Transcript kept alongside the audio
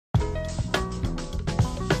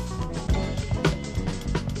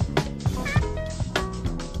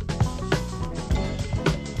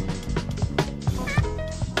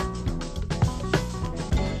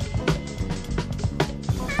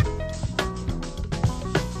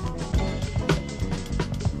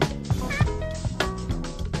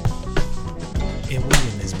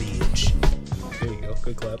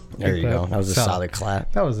There you go. That was a solid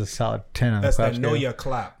clap. That was a solid 10 on That's the clap that know scale. your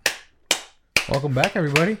clap. Welcome back,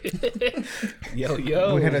 everybody.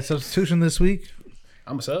 Yo. We had a substitution this week.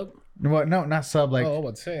 I'm a sub? What? No, not sub. Like, Oh,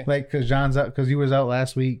 what to say? like because John's out because you was out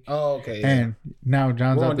last week, Oh, okay. Yeah. and now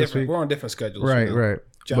John's we're out on this different. week. We're on different schedules. Right, you know.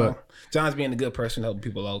 right. John's being a good person, helping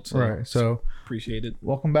people out. So Right. So, appreciate it.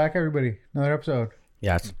 welcome back, everybody. Another episode.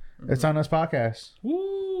 Yes. It's on us podcast.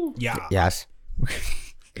 Woo. Yeah. Yes.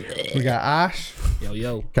 We got Ash,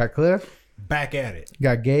 Yo. got Cliff, Back at it.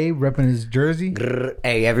 got Gabe repping his jersey.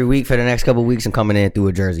 Hey, every week for the next couple of weeks, I'm coming in through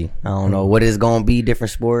a jersey. I don't know what it's gonna be, different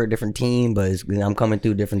sport, different team, but I'm coming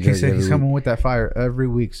through different He jerseys. said every he's week. coming with that fire every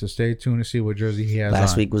week, so stay tuned to see what jersey he has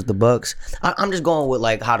Last on. week was the Bucks. I'm just going with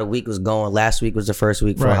like how the week was going. Last week was the first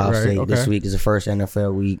week for Right, Ohio right, State. This okay. week is the first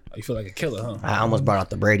NFL week. Oh, you feel like a killer, huh? I almost brought out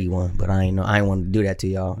the Brady one, but I ain't want to do that to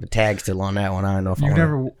y'all. The tag's still on that one. I don't know if You I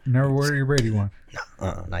never wore your Brady one.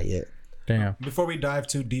 not yet. Damn. Before we dive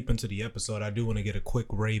too deep into the episode, I do want to get a quick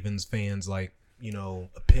Ravens fans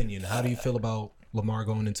opinion. How do you feel about Lamar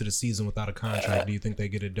going into the season without a contract? Do you think they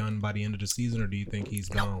get it done by the end of the season, or do you think he's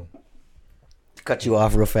gone? Cut you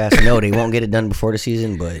off real fast. No, they won't get it done before the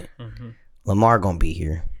season, but Lamar gonna be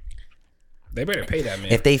here. They better pay that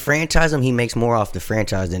man. If they franchise him, he makes more off the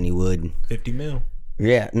franchise than he would. 50 mil.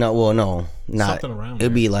 Yeah, no, not. Something around It'd there.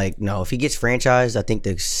 be like if he gets franchised, I think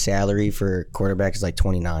the salary for quarterback is like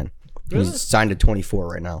 29. Really? He's signed to 24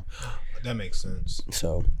 right now. That makes sense.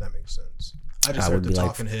 So That makes sense. I just I heard would the be like-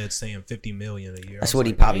 talking heads saying 50 million a year. that's I was what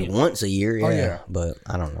he like, probably damn. wants a year. Yeah, yeah. But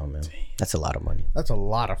I don't know, man. That's a lot of money. That's a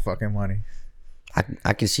lot of fucking money.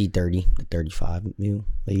 I can see 30 to 35 mil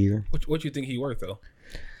a year. What you think he worth though?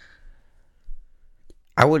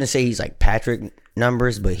 I wouldn't say he's like Patrick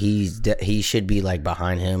numbers, but he should be like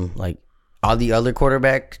behind him. Like all the other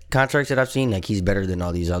quarterback contracts that I've seen, like he's better than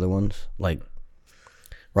all these other ones. Like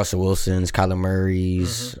Russell Wilson's, Kyler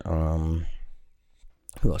Murray's.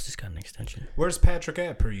 Who else has got an extension? Where's Patrick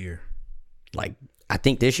at per year? Like I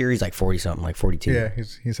think this year he's like 40 something, like 42. Yeah,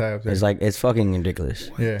 he's high up there. It's like it's fucking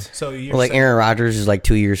ridiculous. Yeah. So you're Well, like saying- Aaron Rodgers is like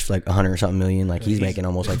 2 years, like 100 something million. Like he's making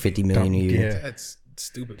almost like 50 million a year. Yeah. That's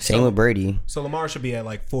stupid. Same with Brady. So Lamar should be at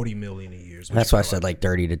like 40 million a year. is what That's you why I feel said like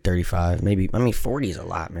 30 to 35. Maybe 40 is a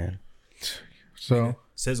lot, man. So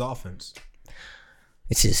It's his offense.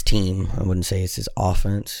 It's his team. I wouldn't say it's his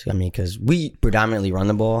offense. I mean, because we predominantly run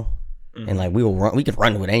the ball, and like we can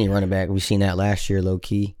run with any running back. We've seen that last year, low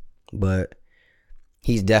key, but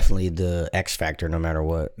he's definitely the X factor, no matter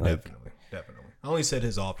what. Like, Definitely. I only said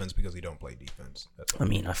his offense because he don't play defense. That's all. I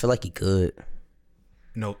mean, I feel like he could.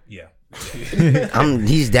 No, yeah.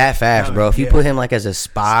 He's that fast, bro. If you Yeah. put him like as a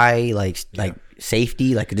spy, like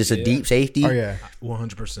safety, like just a deep safety, oh yeah.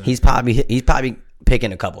 100%. he's probably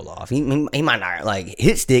picking a couple off. He might not like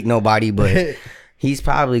hit stick nobody, but he's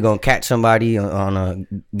probably gonna catch somebody on a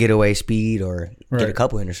getaway speed or get a Right.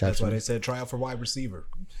 couple That's why interceptions. they said try out for wide receiver.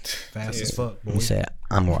 Fast as fuck, boy. He said,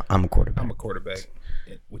 "I'm a quarterback." I'm a quarterback,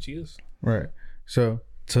 which he is. Right. So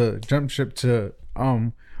to jump ship to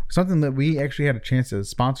something that we actually had a chance to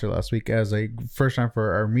sponsor last week as a first time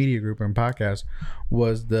for our media group and podcast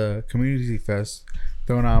was the Community Fest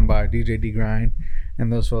thrown on by DJ D Grind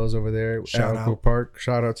and those fellows over there Shout at Oakwood out. Park.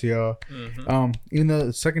 Shout out to y'all. Even though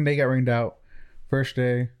the second day got rained out, first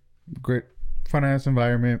day, great fun ass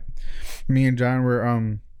environment. Me and John were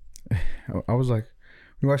I was like,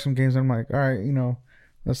 we watched some games and I'm like, all right,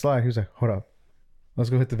 let's slide. He was like, hold up. Let's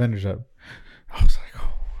go hit the vendors up. I was like,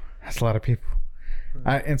 oh, that's a lot of people.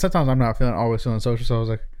 And sometimes I'm not always feeling social, so I was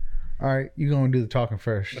like, all right, you go and do the talking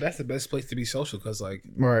first. But that's the best place to be social because like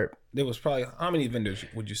Right. there was probably how many vendors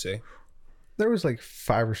would you say? There was like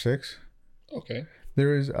 5 or 6. Okay.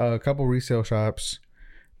 There was a couple resale shops.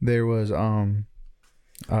 There was an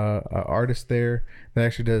artist there that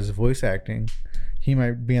actually does voice acting. He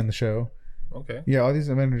might be on the show. Okay. Yeah, all these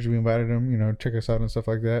vendors, we invited them, check us out and stuff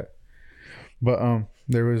like that. But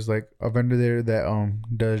there was like a vendor there that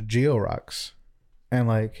does Geo Rocks. And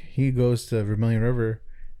like he goes to Vermilion River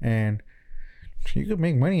and you could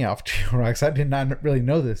make money off Geo Rocks. I did not really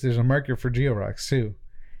know this. There's a market for Geo Rocks too.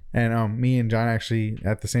 And me and John actually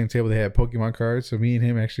at the same table they had Pokemon cards. So me and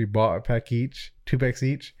him actually bought a pack each, 2 packs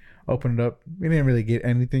each, opened it up. We didn't really get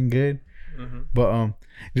anything good. But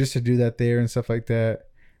just to do that there and stuff like that.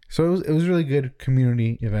 So it was a really good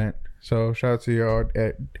community event. So shout out to y'all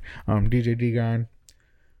at DJ D-Gon.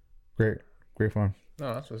 Great fun.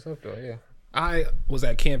 No, that's what's up though. Yeah. I was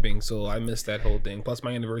at camping, so I missed that whole thing. Plus,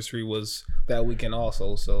 my anniversary was that weekend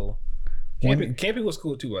also. So camping was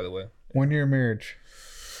cool too, by the way. 1 year marriage.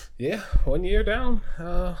 Yeah, 1 year down,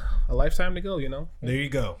 a lifetime to go. There you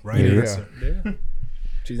go. Right There you answer. Yeah.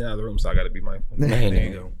 She's in the other room, so I got to be mindful. There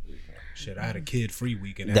you go. Shit, I had a kid-free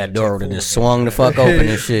weekend. That door would have just swung the fuck open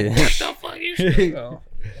and shit. What the fuck you shit? No.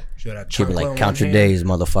 She'd be like, count your days,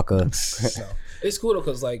 motherfucker. No. It's cool though,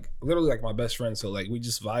 cause like literally like my best friend, so like we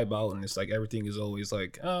just vibe out, and it's like everything is always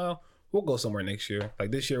like, we'll go somewhere next year.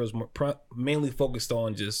 Like this year was mainly focused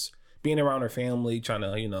on just being around her family, trying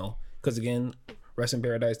to cause again, rest in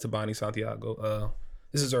paradise to Bonnie Santiago.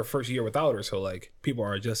 This is her first year without her, so like people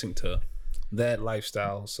are adjusting to that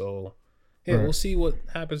lifestyle. So yeah, We'll see what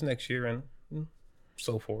happens next year and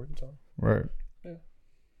so forth. So. Right. Yeah.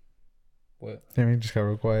 What? I mean, just got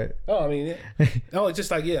real quiet. Oh, I mean, no, it's just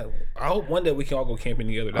like, yeah. I hope one day we can all go camping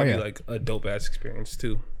together. That'd be like a dope ass experience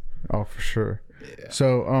too. Oh, for sure. Yeah.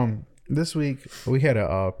 So, this week we had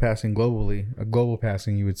a passing globally, a global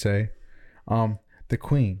passing, you would say. The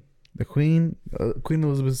Queen, Queen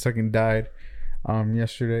Elizabeth II died,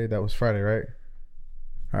 yesterday. That was Friday, right?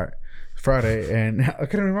 All right, Friday, and I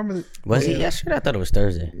couldn't remember. Was it yesterday? I thought it was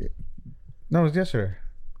Thursday. No, it was yesterday.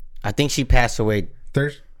 I think she passed away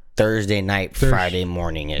Thursday night, Friday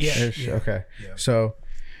morning-ish. Yeah. Okay. Yeah. So,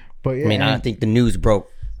 but yeah. I mean, I think the news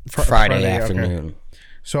broke Friday afternoon. Okay.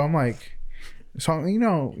 So I'm like,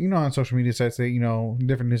 on social media sites, they,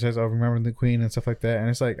 different news sites, remember the Queen and stuff like that. And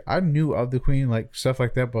it's like, I knew of the Queen, like stuff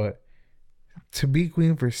like that, but to be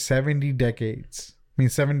Queen for 70 decades,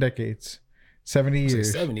 7 decades, 70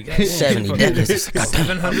 years. 70 decades.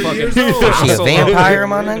 700 years old. She a vampire,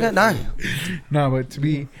 my nigga? Nah. No, but to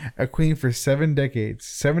be a queen for 7 decades,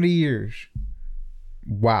 70 years.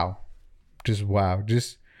 Wow. Just wow.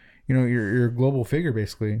 Just, you're a global figure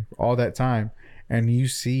basically all that time. And you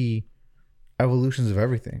see evolutions of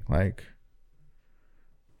everything. Like,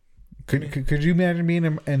 could you imagine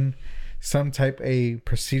being in some type of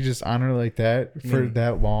prestigious honor like that for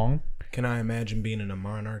that long? Can I imagine being in a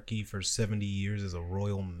monarchy for 70 years as a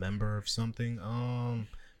royal member of something?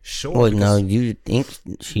 Sure. Well, no, you think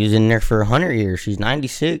she was in there for 100 years. She's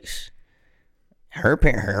 96.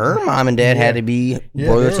 Her mom and dad had to be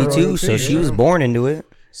royalty too, so she was born into it.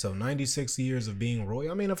 So 96 years of being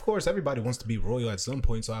royal. I mean, of course, everybody wants to be royal at some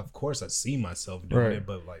point. So of course, I see myself doing it,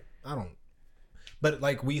 but like I don't. But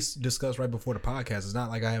like we discussed right before the podcast, it's not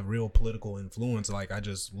like I have real political influence. Like I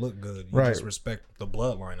just look good. You just respect the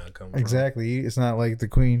bloodline I come from. Exactly. It's not like the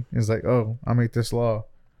Queen is like, oh, I make this law.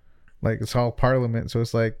 Like it's all Parliament, so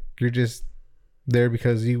it's like you're just there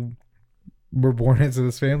because you were born into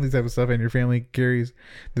this family type of stuff, and your family carries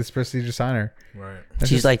this prestigious honor. Right.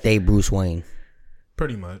 She's like they Bruce Wayne.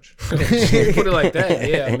 Pretty much. Put it like that.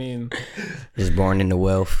 Yeah, I mean, just born into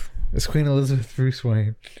wealth. It's Queen Elizabeth Bruce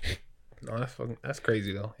Wayne. No, that's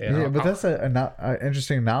crazy though. Yeah, but that's an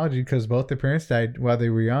interesting analogy because both their parents died while they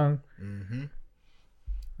were young. Mm-hmm.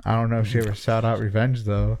 I don't know if she ever sought out revenge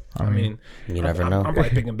though. I mean, you never know. I'm probably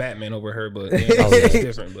picking Batman over her, but it's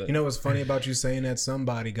different. But you know what's funny about you saying that?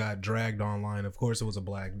 Somebody got dragged online. Of course, it was a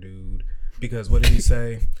black dude. Because what did he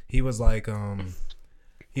say? He was like,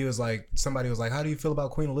 somebody was like, how do you feel about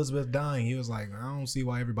Queen Elizabeth dying? He was like, I don't see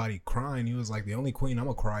why everybody crying. He was like, the only queen I'm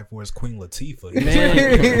gonna cry for is Queen Latifah.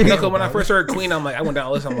 Man, when I first heard Queen, I'm like, I went down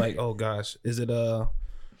the list. I'm like, oh gosh, is it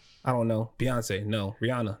I don't know, Beyonce? No,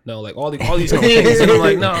 Rihanna? No, like all these things. And I'm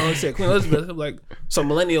like, no, I said Queen Elizabeth. I'm like, some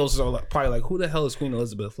millennials are like, probably like, who the hell is Queen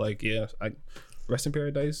Elizabeth? Like, yeah, I rest in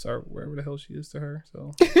paradise or wherever the hell she is to her.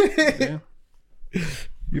 So, yeah.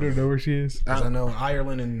 You don't know where she is? I know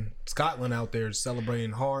Ireland and Scotland out there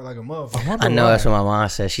celebrating hard like a motherfucker. I know that's what my mom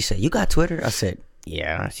said. She said, you got Twitter? I said,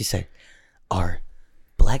 yeah. She said, are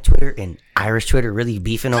Black Twitter and Irish Twitter really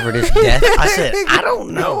beefing over this death? I said, I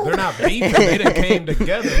don't know. No, they're not beefing. They done came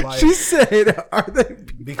together. Like, she said, are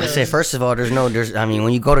they? I said, first of all, I mean,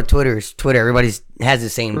 when you go to Twitter, it's Twitter. Everybody has the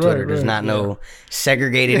same Twitter. There's not no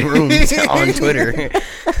segregated rooms on Twitter.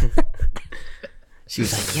 She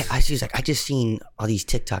was like, yeah. She was like, I just seen all these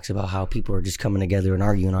TikToks about how people are just coming together and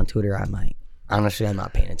arguing on Twitter. I'm like, honestly, I'm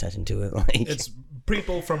not paying attention to it. Like, it's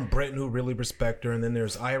people from Britain who really respect her, and then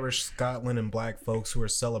there's Irish, Scotland, and black folks who are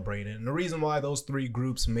celebrating. And the reason why those three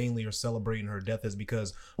groups mainly are celebrating her death is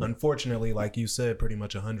because, unfortunately, like you said, pretty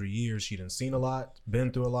much 100 years, she didn't seen a lot,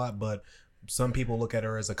 been through a lot, but some people look at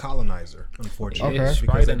her as a colonizer, unfortunately,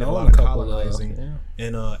 because they did a lot of colonizing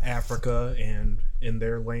in Africa and in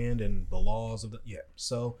their land and the laws of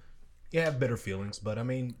so you have bitter feelings. But I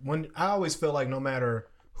mean, when I always feel like no matter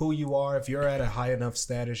who you are, if you're at a high enough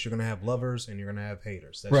status, you're gonna have lovers and you're gonna have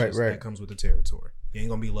haters. That's that comes with the territory. You ain't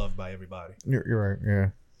gonna be loved by everybody. You're right. Yeah,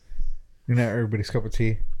 you're not everybody's cup of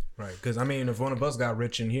tea. Right? Because I mean, if one of us got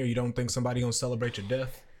rich in here, you don't think somebody gonna celebrate your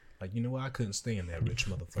death? Like, you know what? I couldn't stand that rich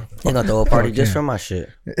motherfucker. They gonna throw a party just for my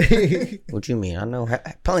shit. What you mean? I know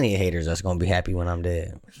plenty of haters that's gonna be happy when I'm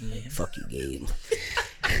dead. Yeah, fuck you, Gabe.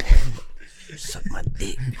 Suck my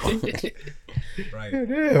dick. Right.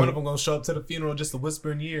 damn. One of them gonna show up to the funeral just to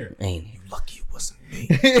whisper in your ear. Ain't You lucky it wasn't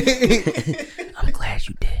me. I'm glad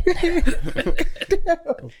you did.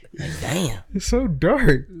 Like, damn. It's so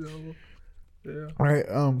dark. All right.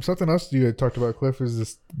 Something else you had talked about, Cliff,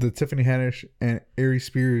 is the Tiffany Haddish and Ari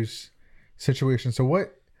Spears situation. So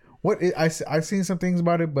I've seen some things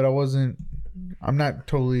about it, but I'm not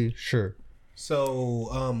totally sure. So,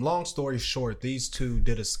 long story short, these two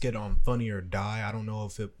did a skit on Funny or Die. I don't know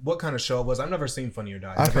what kind of show it was. I've never seen Funny or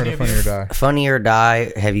Die. I've heard of Funny or Die. Funny or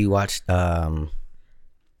Die. Have you watched Hot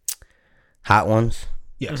Ones?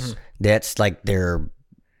 Yes. That's like their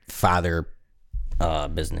father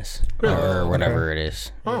business or whatever it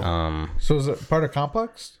is. Oh. So is it part of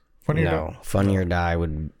Complex? Funny or Die? No, Funny or Die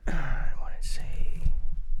would. I want to say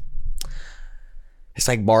it's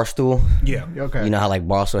like Barstool. Yeah. Okay. You know how like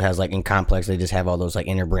Barstool has like in Complex they just have all those like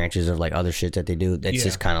inner branches of like other shit that they do. That's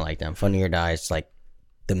just kind of like them. Funny or Die is like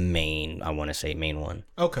the main. I want to say main one.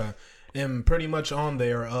 Okay. And pretty much on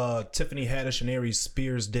there, Tiffany Haddish and Ari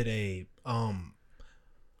Spears did a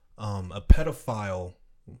pedophile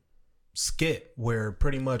skit where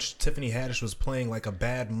pretty much Tiffany Haddish was playing like a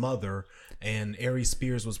bad mother and Ari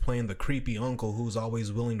Spears was playing the creepy uncle who's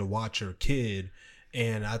always willing to watch her kid.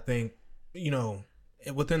 And I think,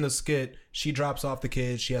 within the skit, she drops off the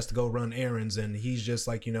kid, she has to go run errands, and he's just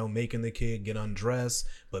like, making the kid get undressed,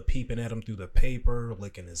 but peeping at him through the paper,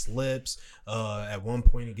 licking his lips. At one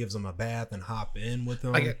point he gives him a bath and hop in with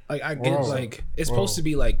him. I get like it's supposed to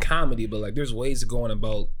be like comedy, but like there's ways of going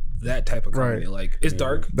about that type of comedy. Right. Like it's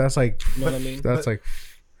dark. That's like, You know what I mean? that's like,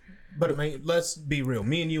 But I mean, let's be real.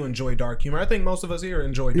 Me and you enjoy dark humor. I think most of us here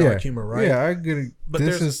enjoy dark humor, right? Yeah, I get it. But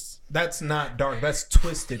that's not dark. That's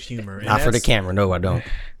twisted humor. And Not for the that's- camera. No, I don't.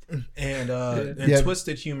 And Yeah.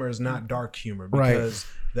 twisted humor is not dark humor Right. because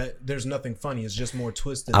there's nothing funny. It's just more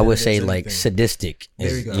twisted. I than would it is say like anything. sadistic. There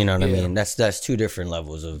Is, you go. you know what I Yeah. mean? That's two different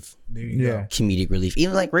levels of There you Yeah. go. comedic relief.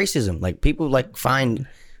 Even like racism. Like people like find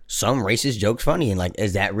some racist jokes funny, and like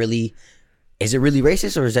is it really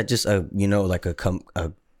racist, or is that just a like a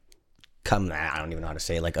I don't even know how to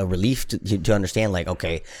say it, like a relief to understand like,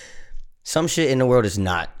 okay, some shit in the world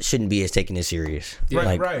shouldn't be as taken as serious.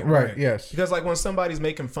 Right, Like, right, yes. Because like when somebody's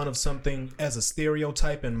making fun of something as a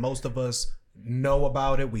stereotype, and most of us know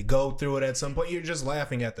about it, we go through it at some point. You're just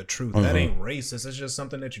laughing at the truth. That ain't racist. It's just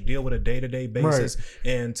something that you deal with a day-to-day basis.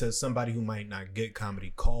 And to somebody who might not get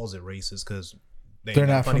comedy, calls it racist because They're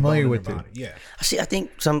not familiar with it. Yeah. See, I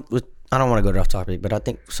think I don't want to go off topic, but I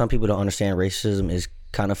think some people don't understand racism is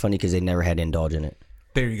kind of funny because they never had to indulge in it.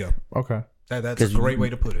 There you go. Okay. That's a great way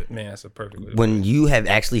to put it. Man, that's a perfect way. When you have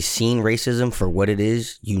actually seen racism for what it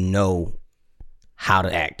is, you know how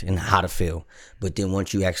to act and how to feel. But then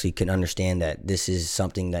once you actually can understand that this is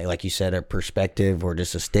something that, like you said, a perspective or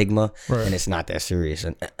just a stigma, Right. and it's not that serious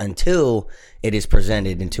until it is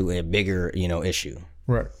presented into a bigger, issue.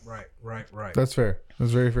 Right. Right. That's fair.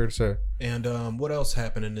 That's very fair to say. And what else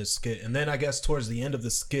happened in this skit? And then I guess towards the end of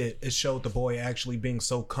the skit, it showed the boy actually being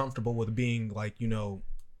so comfortable with being like,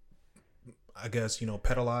 I guess,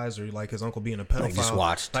 pedalized, or like his uncle being a pedophile. Like, just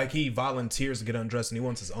watched. Like he volunteers to get undressed and he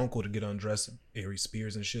wants his uncle to get undressed, Ari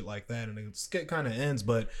Spears and shit like that. And the skit kind of ends,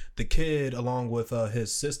 but the kid, along with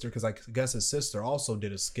his sister, because I guess his sister also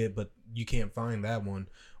did a skit, but you can't find that one,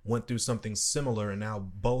 went through something similar, and now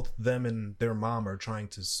both them and their mom are trying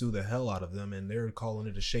to sue the hell out of them, and they're calling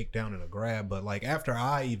it a shakedown and a grab. But like after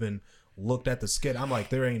I even looked at the skit, I'm like,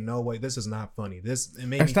 there ain't no way, this is not funny. It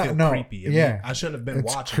made me feel creepy. I shouldn't have been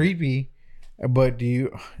it's watching. creepy, but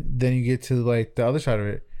then you get to like the other side of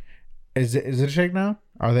it. Is it a shakedown?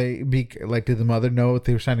 Are they did the mother know what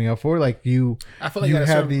they were signing up for? Like I feel like you that's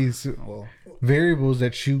have these variables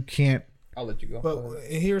that you can't. I'll let you go. But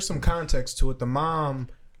here's some context to it. The mom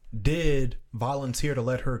did volunteer to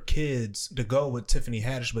let her kids to go with Tiffany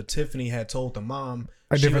Haddish, but Tiffany had told the mom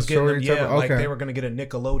A she different was getting story them, type of- like okay. they were going to get a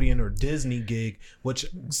Nickelodeon or Disney gig, which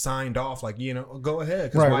signed off like, go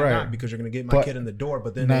ahead, because why Right. not? Because you're going to get my But kid in the door.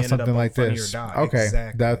 But then they Not ended up something on like Funny this. or Die. Okay,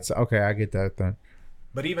 Exactly. that's okay. I get that then.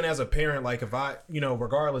 But even as a parent, like if I,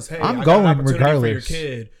 regardless, hey, I'm I got going an opportunity regardless. for your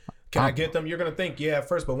kid. Can I get them? You're going to think, yeah, at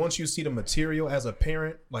first. But once you see the material as a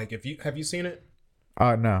parent, like have you seen it?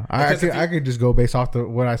 No, I could just go based off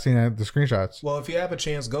what I seen at the screenshots. Well, if you have a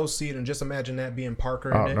chance, go see it and just imagine that being Parker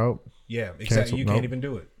in it. Nope. Yeah, exactly. Cancel. You Nope. can't even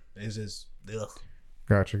do it. It's just ugh.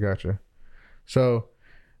 Gotcha. So,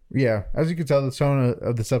 yeah, as you can tell, the tone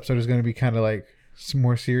of this episode is going to be kind of like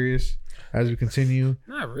more serious as we continue.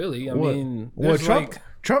 Not really. I What- mean, Well, there's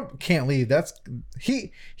Trump can't leave. That's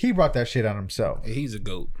he brought that shit on himself. he's a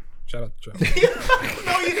goat. Shout out to Trump.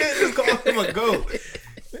 No, you didn't just call him a goat.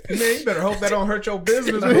 Man, you better hope that don't hurt your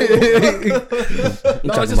business. You No, talking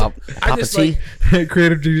it's just- about I Papa just T? like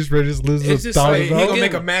Creative Genius Bro just It's loses just Hey, $1,000. he gonna Again.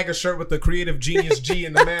 make a MAGA shirt with the creative genius G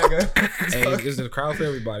in the MAGA. hey, it's a crowd for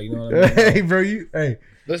everybody. You know what I mean? Hey, bro, hey.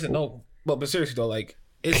 Listen, no, but seriously though, like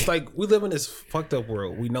it's like we live in this fucked up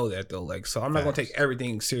world. We know that though. Like, so I'm not gonna take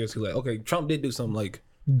everything seriously. Like, okay, Trump did do some like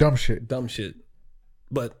Dumb shit. dumb shit,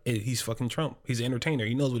 but he's fucking Trump. He's an entertainer.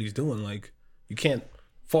 He knows what he's doing. Like, you can't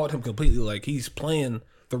fault him completely. Like, he's playing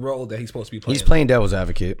the role that he's supposed to be playing. He's playing devil's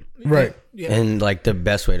advocate, Right. and like the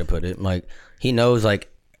best way to put it, like he knows, like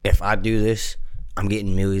if I do this, I'm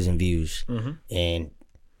getting millions in views, and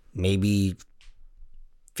maybe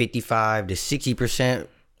 55 to 60%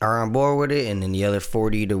 are on board with it, and then the other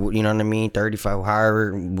 40 to 35,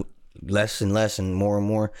 however, less and less and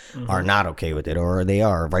more are not okay with it, or they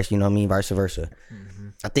are vice versa.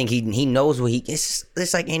 I think he knows what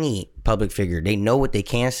it's like any public figure. They know what they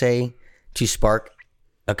can say to spark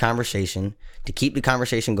a conversation, to keep the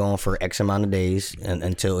conversation going for X amount of days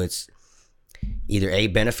until it's either A,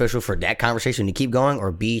 beneficial for that conversation to keep going,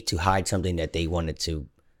 or B, to hide something that they wanted to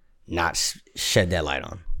not shed that light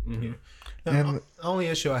on. The only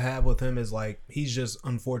issue I have with him is like he's just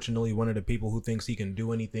unfortunately one of the people who thinks he can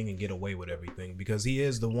do anything and get away with everything, because he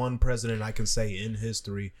is the one president I can say in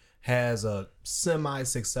history has a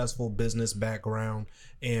semi-successful business background,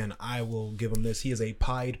 and I will give him this: he is a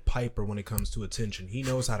Pied Piper when it comes to attention. He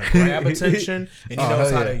knows how to grab attention, and he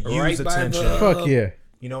knows how to use Right by attention. the- Fuck yeah.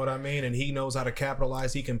 You know what I mean? And he knows how to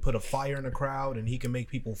capitalize. He can put a fire in a crowd, and he can make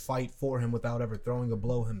people fight for him without ever throwing a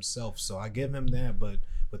blow himself. So I give him that, but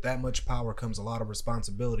with that much power comes a lot of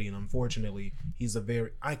responsibility, and unfortunately, he's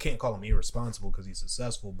I can't call him irresponsible because he's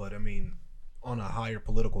successful, but I mean, on a higher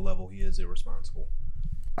political level, he is irresponsible.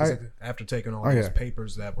 After taking all those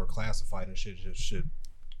papers that were classified and shit, just should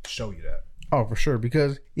show you that. Oh, for sure.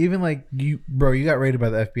 Because even like you got raided by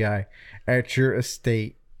the FBI at your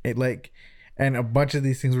estate. And a bunch of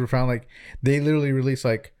these things were found. Like, they literally released,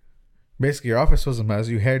 like, basically your office was a mess.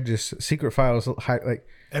 You had just secret files, like,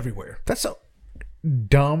 Everywhere. that's so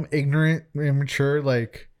dumb, ignorant, immature.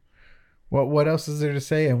 Like, what else is there to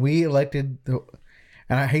say? And we elected, and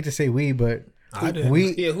I hate to say we, but I did.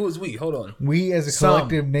 Yeah, who is we? Hold on. we as a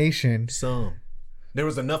collective nation. There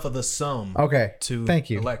was enough of the sum. Okay, to thank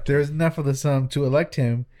you. elect him. There's enough of the sum to elect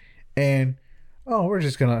him, and we're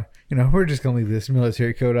just gonna leave this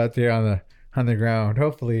military code out there on the ground.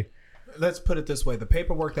 Hopefully, Let's put it this way: the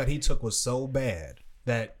paperwork that he took was so bad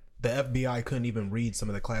that the FBI couldn't even read some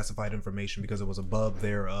of the classified information because it was above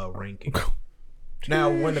their ranking.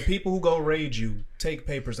 Now, when the people who go raid you take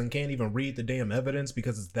papers and can't even read the damn evidence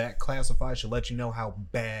because it's that classified, should let you know how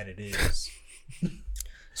bad it is.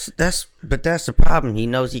 That's the problem. He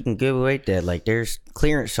knows he can give away that. Like, there's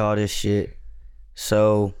clearance all this shit.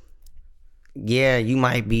 So yeah, you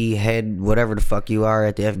might be head whatever the fuck you are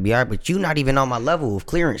at the FBI, but you not even on my level of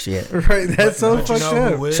clearance yet. right? That's so But you fucked know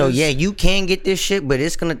up. who is? So yeah, you can get this shit, but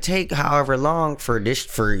it's gonna take however long for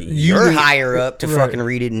your higher up to right. fucking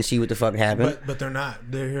read it and see what the fuck happened. But they're not.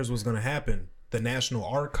 Here's what's going to happen. The National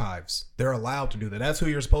Archives, they're allowed to do that. That's who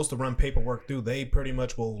you're supposed to run paperwork through. They pretty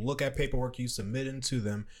much will look at paperwork you submit into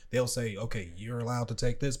them. They'll say, okay, you're allowed to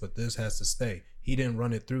take this, but this has to stay. He didn't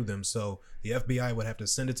run it through them. So the FBI would have to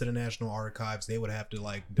send it to the National Archives. They would have to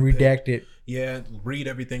Redact it. Yeah, read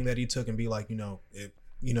everything that he took and be like,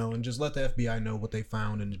 and just let the FBI know what they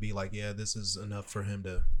found and be like, yeah, this is enough for him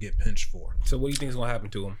to get pinched for. So what do you think is gonna happen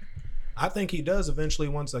to him? I think he does eventually.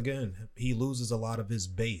 Once again, he loses a lot of his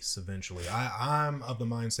base eventually. I'm of the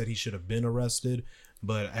mindset he should have been arrested,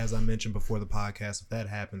 but as I mentioned before the podcast, if that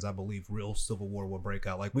happens, I believe real civil war will break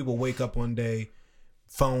out. Like, we will wake up one day,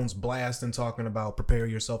 phones blasting, talking about prepare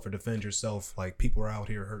yourself or defend yourself. Like, people are out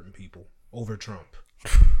here hurting people over Trump.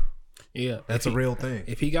 Yeah, That's a real thing.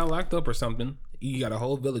 If he got locked up or something, you got a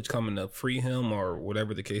whole village coming to free him or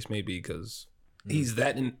whatever the case may be, because he's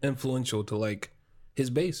that influential to like his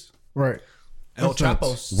base. Right. El That's Chapo.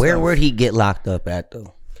 nuts. Where would he get locked up at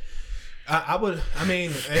though?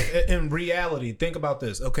 In reality, think about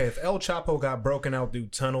this. Okay, if El Chapo got broken out through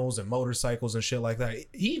tunnels and motorcycles and shit like that,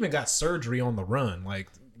 he even got surgery on the run. Like,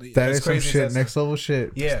 That as is some crazy as shit. that Next level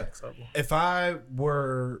shit. Yeah. If I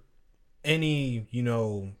were any,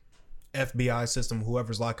 FBI system,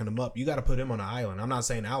 whoever's locking him up, you got to put him on an island. I'm not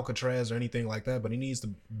saying Alcatraz or anything like that, but he needs to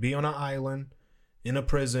be on an island in a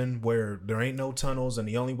prison where there ain't no tunnels, and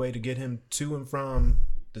the only way to get him to and from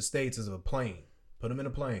the States is a plane. Put him in a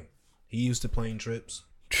plane. He used to plane trips.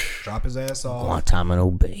 Drop his ass off.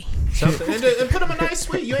 Guantanamo Bay. Something, and put him in a nice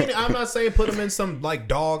suite. I'm not saying put him in some like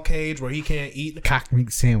dog cage where he can't eat. Cock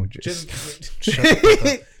meat sandwiches. Just shut the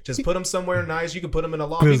fuck up. Just put him somewhere nice. You can put him in a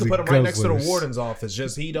loft. You can put him right next to the warden's office.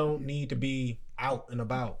 Just he don't need to be out and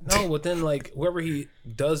about. No, but then like wherever he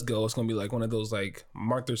does go, it's gonna be like one of those like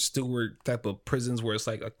Martha Stewart type of prisons where it's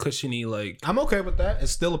like a cushiony like. I'm okay with that.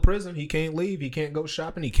 It's still a prison. He can't leave. He can't go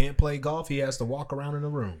shopping. He can't play golf. He has to walk around in a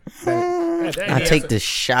room. I take the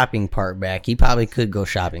shopping part back. He probably could go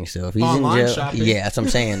shopping still if he's Online in jail. shopping. Yeah, that's what I'm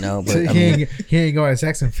saying. No, but I he mean, ain't going to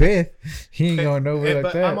Saxon Fifth. He ain't going nowhere like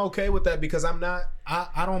But that. I'm okay with that because I'm not.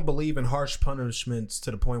 I don't believe in harsh punishments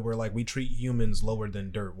to the point where like we treat humans lower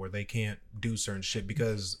than dirt, where they can't do certain shit.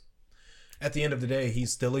 Because at the end of the day,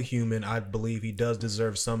 he's still a human. I believe he does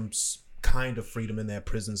deserve some kind of freedom in that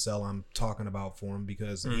prison cell I'm talking about for him,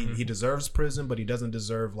 because he deserves prison, but he doesn't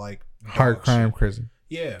deserve like Hard dog crime shit. prison.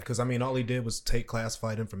 Yeah, because I mean, all he did was take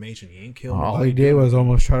classified information. He ain't killed All nobody. he did was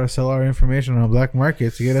almost try to sell our information on black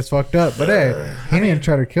market to get us fucked up. But hey, he didn't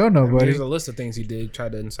try to kill nobody. There's a list of things he did.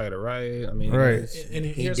 Tried to incite a riot. I mean, Right. it's- And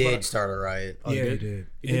he here's did what start a riot. yeah, he did? did.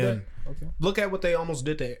 He did And that? Okay. look at what they almost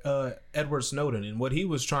did to Edward Snowden. And what he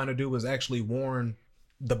was trying to do was actually warn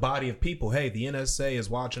the body of people, hey, the NSA is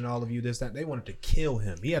watching all of you, this, that. They wanted to kill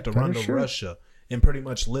him. He had to run to Russia and pretty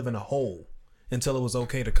much live in a hole until it was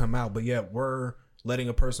okay to come out. But yet we're letting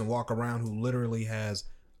a person walk around who literally has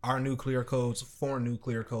our nuclear codes, foreign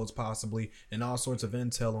nuclear codes possibly, and all sorts of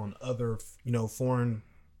intel on other, foreign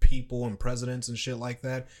people and presidents and shit like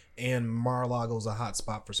that. And Mar-a-Lago's a hot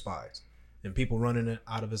spot for spies. And people running it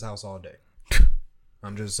out of his house all day.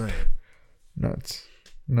 I'm just saying.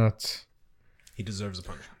 Nuts. He deserves a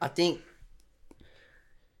punishment. I think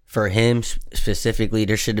for him specifically,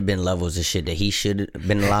 there should have been levels of shit that he should have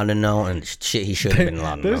been allowed to know and shit he should have been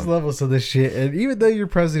allowed to There's know. levels to this shit, and even though you're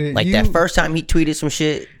president, Like that first time he tweeted some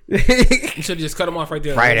shit, You should have just cut him off right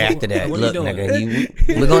there. right Like, after that, what look, are you doing?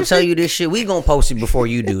 nigga, we're gonna tell you this shit. We gonna post it before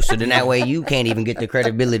you do, so then that way you can't even get the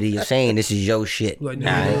credibility of saying this is your shit. Like,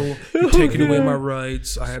 Nah. no, you're taking away my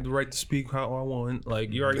rights. I have the right to speak how I want.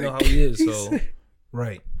 Like, you already know how he is. So,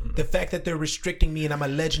 Right. The fact that they're restricting me and I'm a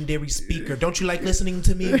legendary speaker. Don't you like listening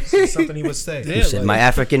to me? It's something he would say. He said, "My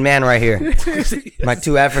African man right here, my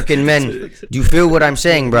two African men. Do you feel what I'm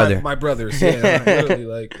saying, brother?" my brothers, yeah, literally,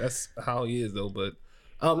 like that's how he is though. But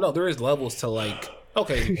no, there is levels to like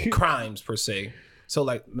crimes per se. So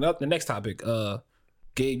like the next topic,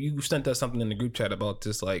 Gabe, you sent us something in the group chat about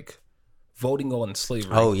this like voting on slavery.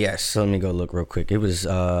 Oh yes, so let me go look real quick. It was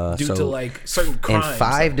due so to like certain in crimes.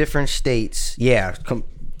 5 different states. Yeah,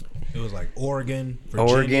 It was like Oregon,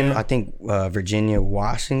 Virginia. Oregon, I think Virginia,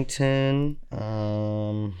 Washington.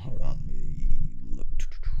 Hold on.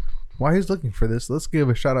 While he's looking for this, let's give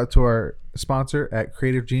a shout out to our sponsor at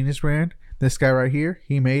Creative Genius Brand. This guy right here,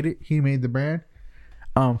 he made it. He made the brand.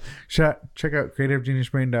 Check out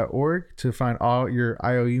creativegeniusbrand.org to find all your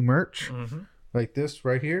IOU merch, like this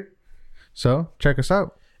right here. So check us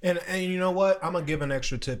out. And you know what? I'm gonna give an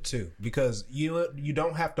extra tip too, because you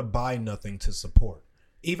don't have to buy nothing to support.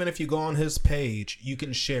 Even if you go on his page, you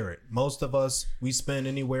can share it. Most of us, we spend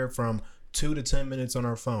anywhere from 2 to 10 minutes on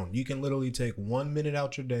our phone. You can literally take 1 minute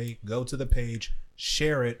out your day, go to the page,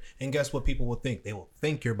 share it, and guess what people will think? They will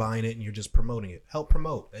think you're buying it and you're just promoting it. Help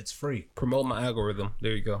promote. It's free. Promote my algorithm.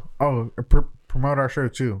 There you go. Oh, promote our show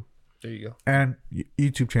too, There you go. and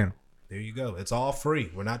YouTube channel. There you go. It's all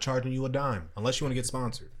free. We're not charging you a dime unless you want to get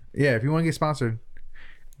sponsored. Yeah, if you want to get sponsored,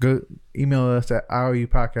 go email us at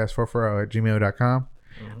ioupodcast440@gmail.com.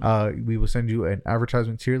 We will send you an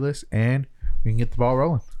advertisement tier list, and we can get the ball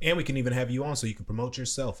rolling. And we can even have you on so you can promote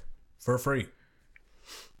yourself for free.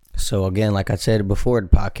 So again, like I said before the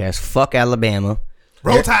podcast, fuck Alabama.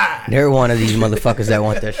 Roll Tide! They're one of these motherfuckers that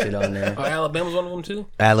want that shit on there. Oh, Alabama's one of them too.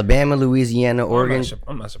 Alabama, Louisiana, Oregon,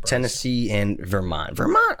 I'm not surprised. Tennessee, and Vermont.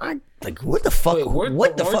 Vermont, what the fuck? Wait,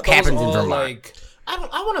 what the weren't fuck those happens in all, Vermont? Like, I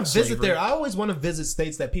want to visit there. I always want to visit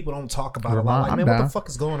states that people don't talk about a lot. Vermont, Like, I'm man, what down. the fuck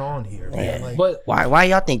is going on here? Man? Like, but Why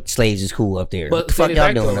y'all think slaves is cool up there? But What the fuck dated y'all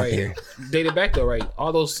back doing though, up right? there? Dated back though, right?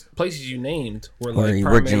 All those places you named were Were like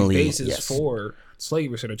primary originally, bases yes. for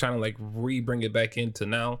slavery, so they're trying to like bring it back into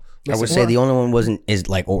now. I would say the only one is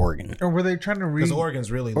like Oregon. Or were they trying to because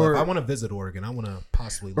Oregon's really or- love. I want to visit Oregon. I want to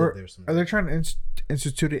possibly live or there are someday. they trying to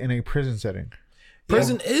institute it in a prison setting?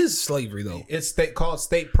 Prison is slavery though. It's called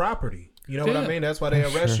state property. You know what I Yeah. mean? That's why they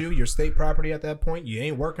arrest you. Your state property at that point. You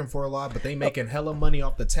ain't working for a lot, but they making hella money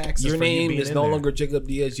off the taxes. Your for you name being is in no there. longer Jacob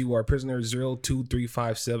Diaz. You are prisoner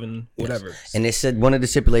 02357 whatever. And they said one of the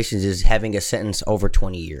stipulations is having a sentence over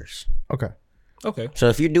 20 years. Okay. Okay. So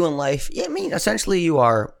if you're doing life, yeah, I mean, essentially you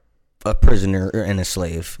are a prisoner and a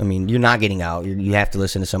slave. I mean, you're not getting out. You have to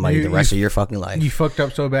listen to somebody the rest of your fucking life. You fucked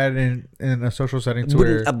up so bad in a social setting to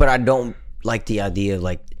where But I don't like the idea of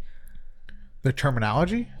like, the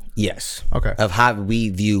terminology. Yes. Okay. Of how we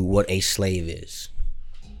view what a slave is.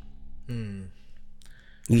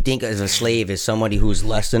 You think as a slave is somebody who's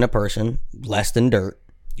less than a person, less than dirt.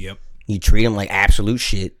 Yep. You treat them like absolute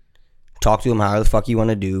shit. Talk to them however the fuck you want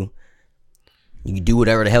to do. You do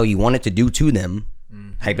whatever the hell you want it to do to them,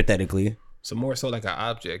 hypothetically. So more so like an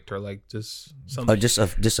object or like just Or something. just a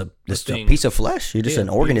thing. piece of flesh. You're just an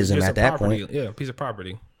organism just at a that property. point. Yeah, a piece of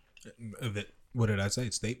property. What did I say?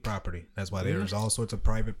 State property. That's why there's all sorts of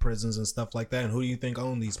private prisons and stuff like that. And who do you think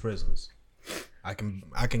own these prisons? I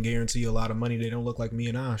can guarantee you a lot of money. They don't look like me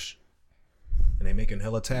and Ash, and they making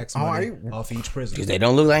hella tax money off each prison. Because they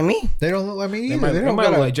don't look like me. They don't look like me They either. might, They they don't might got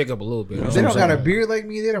look a, like Jacob a little bit. they don't got a beard like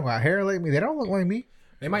me. They don't got hair like me. They don't look like me.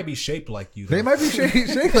 They might be shaped like you. Though. They might be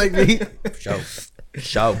shaped like me,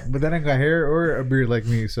 Show. but they don't got hair or a beard like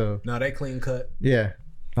me. So No, they clean cut. yeah,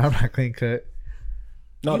 I'm not clean cut.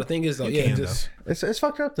 No, the thing is though, you yeah, can, just It's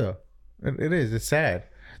fucked up though. It is. It's sad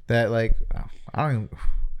that like I don't even.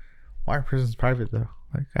 Why are prisons private though?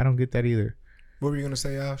 Like I don't get that either. What were you gonna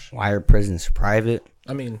say, Ash? Why are prisons private?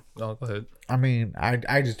 I mean, no, go ahead. I mean,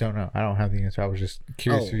 I just don't know. I don't have the answer. I was just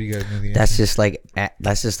curious if you guys knew the answer.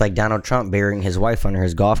 That's just like Donald Trump burying his wife under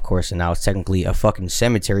his golf course, and now it's technically a fucking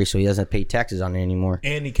cemetery, so he doesn't pay taxes on it anymore.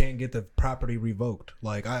 And he can't get the property revoked.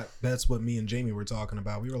 Like that's what me and Jamie were talking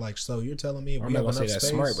about. We were like, so you're telling me if I'm we not have gonna enough say that's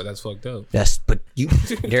space? smart, but that's fucked up. But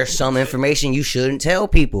there's some information you shouldn't tell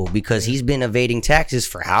people because he's been evading taxes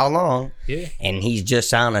for how long? Yeah, And he's just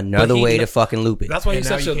found another But he way kn- to fucking loop it. that's why And he's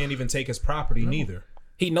now such you a. can't even take his property neither.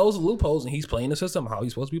 He knows the loopholes and he's playing the system how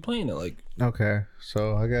he's supposed to be playing it. Like, Okay,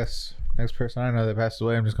 so I guess next person I know that passed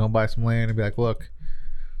away, I'm just gonna buy some land and be like, look,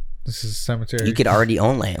 this is a cemetery. You could already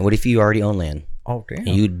own land. What if you already own land? Oh damn.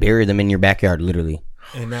 And you'd bury them in your backyard, literally.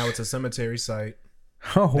 And now it's a cemetery site.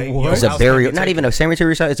 Oh They- what? It's a House burial, can be not even a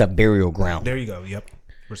cemetery site. It's a burial ground. There you go. Yep.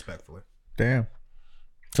 Respectfully. Damn.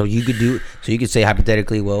 So you could say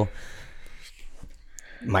hypothetically, well,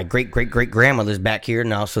 my great grandmother's back here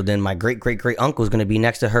now, so then my great uncle is going to be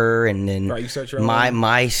next to her, and then right, you start your own.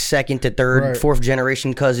 my second to third, Right. fourth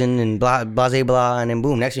generation cousin, and blah blah, and then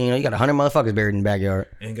boom, next thing you know, you got 100 motherfuckers buried in the backyard.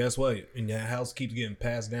 And guess what? And that house keeps getting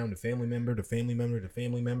passed down to family member to family member to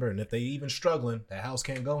family member. And if they even struggling, that house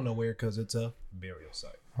can't go nowhere because it's a burial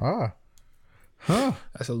site. Ah. Huh.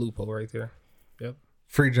 That's a loophole right there. Yep.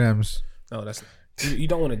 Free gems. No, that's you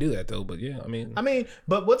don't want to do that though. But yeah, I mean,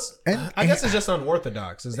 But I guess it's just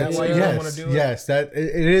unorthodox. Is that why you don't want to do it? Yes, that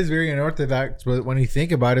it is very unorthodox. But when you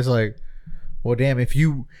think about it, it's like, well, damn, if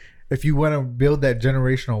you want to build that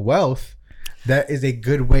generational wealth, that is a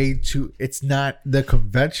good way to. It's not the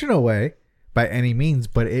conventional way by any means,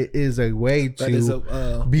 but it is a way that is to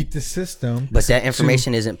a beat the system. But that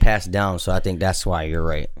information isn't passed down, so I think that's why you're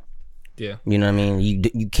right. yeah. You know what I mean?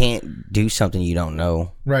 You can't do something you don't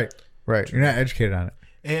know. Right. You're not educated on it.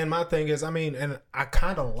 And my thing is, and I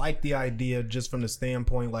kind of like the idea just from the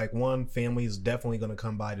standpoint, like one family is definitely going to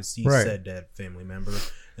come by to see Right. said dead family member.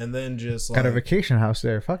 And then just like, Got a vacation house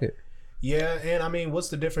there. Fuck it. yeah. And what's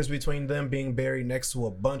the difference between them being buried next to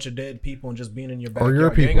a bunch of dead people and just being in your Or backyard? your You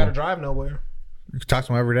ain't people. got to drive nowhere. You can talk to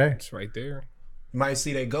them every day. It's right there. You might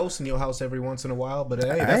see their ghosts in your house every once in a while, but hey,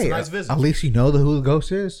 that's a nice visit. At least you know who the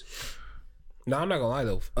ghost is. No, I'm not gonna lie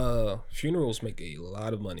though. Funerals make a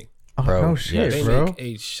lot of money. Oh, Bro, no shit, They bro.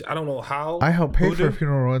 make I don't know how. I helped pay Who for a do?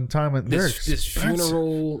 funeral one time, and they're this expensive.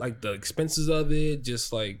 funeral, like the expenses of it,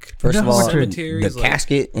 just like First You of know how all, much the cemeteries, like-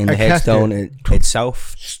 casket and the A casket. headstone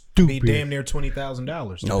itself. Be Stupid. damn near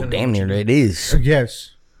 $20,000. No, depending damn on near what you it is.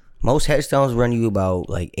 Yes. Most headstones run you about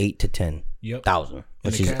like 8 to 10 Yep. thousand,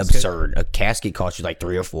 which a is casket? absurd. A casket costs you like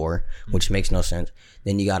 3 or 4, which makes no sense.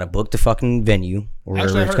 Then you got to book the fucking venue wherever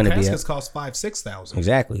Actually, I it's heard going to be caskets at. cost $5,000-$6,000.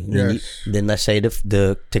 Exactly. And then, Yes. then let's say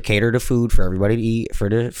to cater the food for everybody to eat, for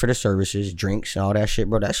the services, drinks, and all that shit,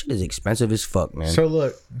 bro. That shit is expensive as fuck, man. So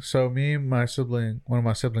look, me and my sibling, one of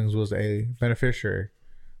my siblings was a beneficiary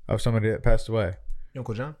of somebody that passed away.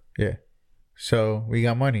 Uncle John. Yeah. So we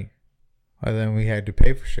got money, and then we had to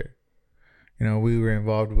pay for shit. You know, we were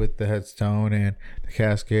involved with the headstone and the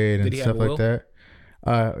casket and Did he have stuff a like will?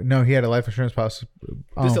 that. No, he had a life insurance policy.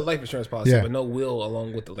 just a life insurance policy, yeah. but no will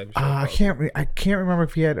along with the life insurance. I policy. can't remember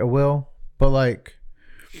if he had a will, but like,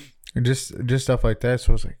 just stuff like that. So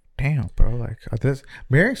I was like, damn, bro, like this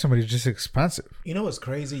marrying somebody is just expensive. You know what's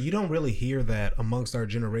crazy? You don't really hear that amongst our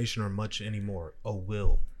generation or much anymore. A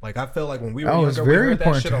will. Like I felt like when we were Oh, younger, it's we very heard that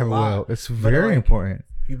important shit to a have a lot. will. It's But, very like, important.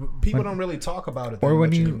 People don't really talk about it that Or when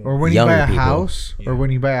much you anymore. buy Younger a people. house, Yeah. or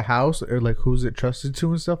when you buy a house, or like who's it trusted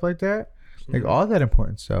to and stuff like that. Like all that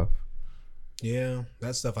important stuff. Yeah,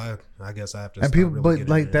 that stuff I guess I have to. And start people, really but getting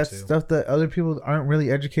like into. that's stuff that other people aren't really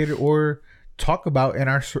educated or talk about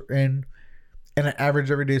in in an average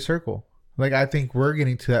everyday circle. Like, I think we're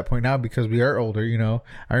getting to that point now because we are older. You know,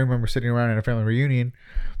 I remember sitting around in a family reunion.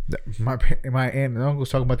 My aunt and uncle was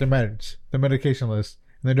talking about their meds, their medication list,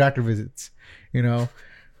 and their doctor visits. You know,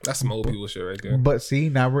 That's some old people shit right there. but see,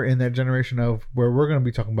 now we're in that generation of where we're going to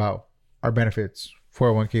be talking about our benefits,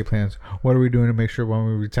 401k plans. What are we doing to make sure when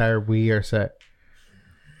we retire we are set?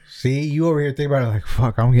 See, you over here thinking about it like,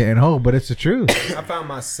 fuck, I'm getting old, but it's the truth. I found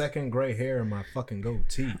my second gray hair in my fucking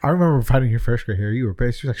goatee. I remember finding your first gray hair. You were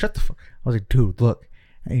pissed. You were like, shut the fuck. I was like, dude, look.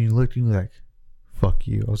 And you looked and you were like, fuck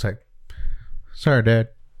you. I was like, sorry, Dad.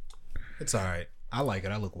 It's all right. I like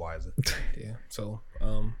it. I look wiser. Yeah. So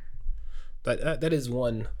that is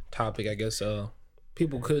one topic, I guess.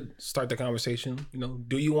 People could start the conversation. You know,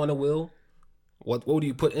 do you want a will? What do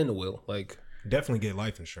you put in a will? Like, Definitely get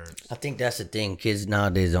life insurance. I think that's the thing. Kids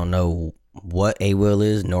nowadays don't know what a will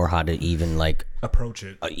is, nor how to even like, Approach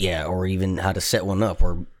it. or even how to set one up,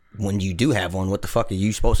 or when you do have one, what the fuck are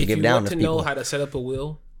you supposed to if give you down want to to people? know how to set up a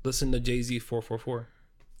will, listen to Jay-Z 444.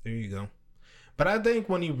 There you go. But I think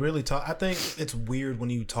when you really talk, I think it's weird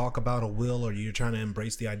when you talk about a will or you're trying to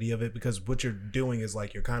embrace the idea of it, because what you're doing is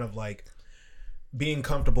like you're kind of like being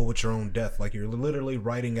comfortable with your own death. Like you're literally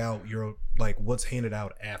writing out your like what's handed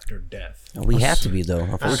out after death. We have to be though,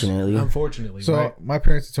 unfortunately. Unfortunately, So right? my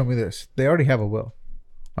parents told me this. They already have a will.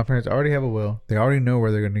 My parents already have a will. They already know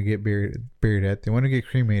where they're going to get buried at. They want to get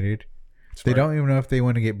cremated. They don't even know if they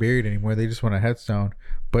want to get buried anymore. They just want a headstone.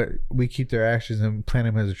 But we keep their ashes and plant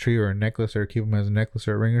them as a tree or a necklace, or keep them as a necklace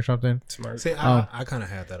or a ring or something. Smart. See, I kind of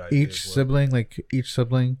had that idea. Each as well.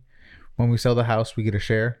 sibling, when we sell the house, we get a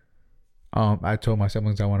share. I told my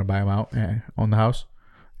siblings I want to buy them out on the house.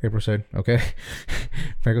 April said, okay.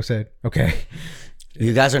 Franco said, okay.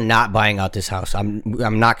 You guys are not buying out this house. I'm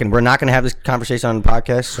not gonna. We're not gonna have this conversation on the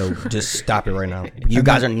podcast. So just stop it right now. You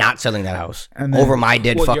guys are not selling that house And then- over my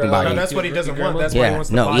dead What, fucking your- body. No, that's what he doesn't want. That's why he Yeah, wants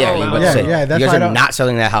to no, buy yeah, it you out. about to Yeah, say. yeah, that's you why guys I are don't- not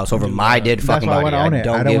selling that house over my dead That's fucking why I body. want to own it.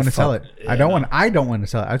 I don't want to sell fuck. it. I don't want to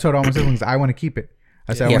sell it. I told all my siblings I want to keep it.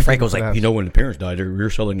 I said, I Yeah, want to Frank was keep it for like, the you know, house. when the parents died, we were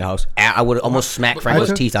selling the house. I would almost smack Franco's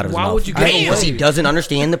took- teeth out of his why mouth. would you give it Because away? he doesn't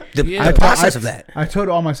understand the Yeah. process of that. I told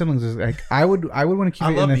all my siblings, is like, I would want to keep I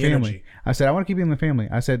it in love the the family. energy. I said, I want to keep it in the family.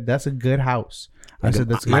 I said, that's a good house. I said,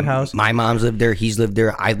 that's a good house. My mom's lived there. He's lived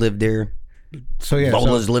there. I lived there. So yeah,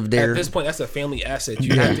 Lola's so, lived there. At this point, that's a family asset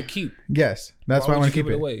you have to keep. yes, that's why I would want to you keep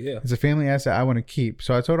give it. it away? Yeah. It's a family asset I want to keep.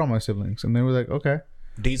 So I told all my siblings, and they were like, okay,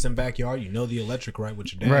 Decent backyard. You know the electric right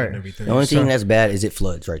with your dad Right. and everything. The only So- thing that's bad is it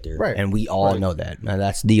floods right there. Right. And we all know that. Now,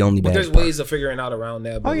 that's the only But bad there's part. ways of figuring out around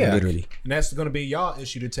that. But Oh, yeah. Literally. And that's going to be y'all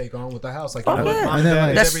issue to take on with the house. Like, Oh, you know, yeah. mom And then, dad like-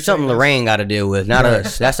 did That's everything. something Lorraine got to deal with, not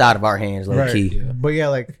us. That's out of our hands, low right. key. But yeah,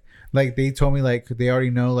 like they told me like they already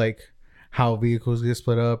know like how vehicles get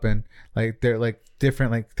split up and like they're like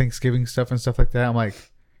different like Thanksgiving stuff and stuff like that. I'm like,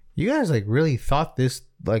 you guys like really thought this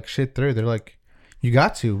like shit through. They're like, you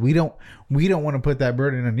got to. We don't want to put that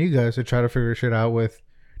burden on you guys to try to figure shit out with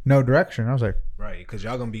no direction. I was like, Right, because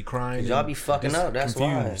y'all going to be crying. Y'all and be fucking just up. That's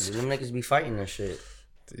confused. why. Them niggas be fighting this shit.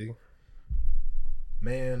 See?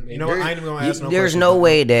 Man, you know what? I ain't even going to ask no There's questions no about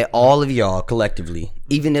way that all of y'all collectively,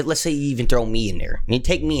 even if, let's say you even throw me in there and you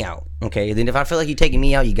take me out, okay? Then if I feel like you taking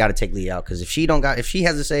me out, you got to take Leah out, because if she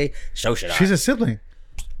has to say, so should I. she's a sibling.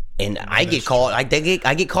 And I get called. I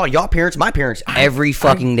get called. Y'all parents, my parents, every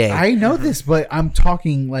fucking day. I know this, but I'm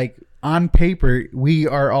talking like on paper, we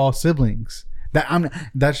are all siblings.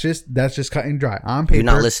 That's just cut and dry. On paper, You're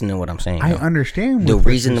not listening to what I'm saying. I though. understand The what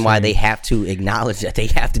reason you're why saying. they have to acknowledge that they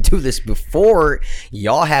have to do this before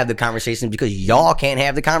y'all have the conversation, because y'all can't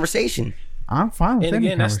have the conversation. I'm fine with And any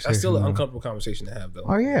again, that's still an conversation. uncomfortable conversation to have, though.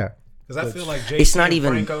 Oh yeah. Because I feel like JC It's not and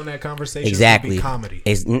even- Franco in that conversation Exactly. would be comedy.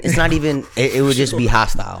 It's not even. It would just be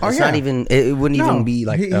hostile. Oh, It's yeah. not even. It wouldn't No, even be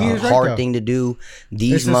like he a is right, hard though. thing to do.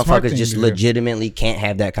 These It's a smart motherfuckers thing just to do. legitimately can't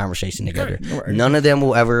have that conversation together. Right. None of them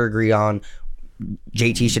will ever agree on.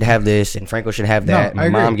 JT should have this, and Franco should have that. No, My I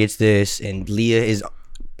agree. mom gets this, and Leah is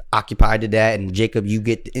occupied to that, and Jacob, you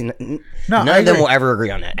get. None I of them agree. will ever agree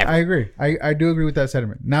on that. Ever. I agree. I do agree with that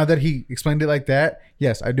sentiment. Now that he explained it like that,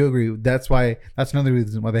 yes, I do agree. That's another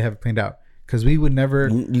reason why they have it planned out. Because we would never.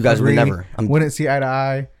 You guys would agree, never. Wouldn't see eye to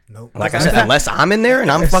eye. Nope. Like I said, unless I'm in there and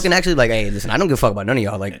I'm fucking actually like, hey, listen, I don't give a fuck about none of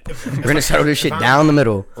y'all. Like, we're gonna settle this shit down the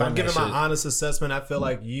middle. If I'm giving my honest assessment, I feel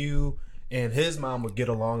like you and his mom would get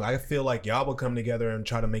along. I feel like y'all would come together and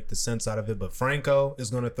try to make the sense out of it. But Franco is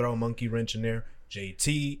going to throw a monkey wrench in there.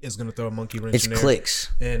 JT is going to throw a monkey wrench It's in there. clicks.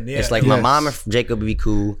 And yeah, It's like my Yes. mom and Jacob would be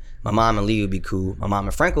cool. My mom and Leah would be cool. My mom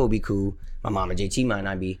and Franco would be cool. My mom and JT might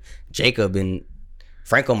not be. Jacob and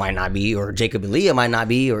Franco might not be, or Jacob and Leah might not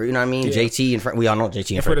be, or you know what I mean. Yeah. JT and we all know JT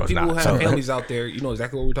and And for the Franco's people who not. have So. families out there, you know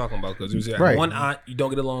exactly what we're talking about because there's Right. one aunt you don't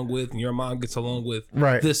get along with, and your mom gets along with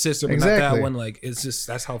Right. this sister, but not Exactly. that one. Like it's just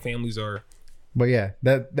that's how families are. But yeah,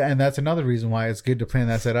 and that's another reason why it's good to plan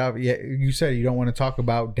that set up. Yeah, you said you don't want to talk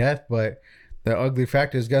about death, but the ugly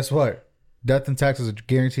fact is, guess what? Death and taxes are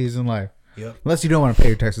guarantees in life. Yep. Unless you don't want to pay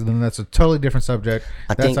your taxes, then that's a totally different subject.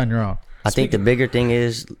 That's think- on your own. I think the bigger thing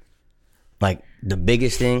is, like, the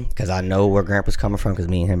biggest thing, because I know where Grandpa's coming from, because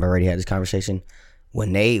me and him already had this conversation.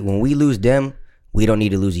 When we lose them, we don't need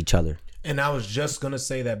to lose each other. And I was just gonna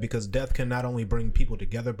say that because death can not only bring people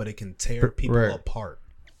together, but it can tear people Right. apart.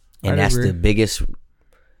 And I'd that's agree. the biggest.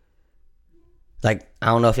 Like, I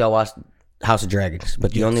don't know if y'all watched House of Dragons,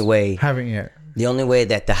 but the only way Haven't yet.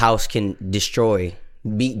 that the house can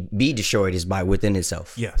be destroyed is by within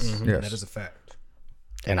itself. Yes, Yes. that is a fact.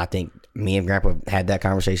 And I think me and Grandpa had that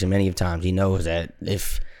conversation many of times. He knows that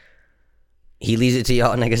if he leaves it to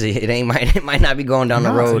y'all niggas, it might not be going down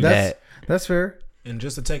the No, road that's fair. And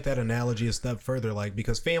just to take that analogy a step further, like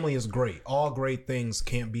because family is great, all great things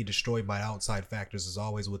can't be destroyed by outside factors. It's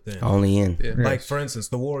always within. only in. Like for instance,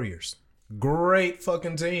 the Warriors, great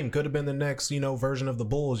fucking team, could have been the next version of the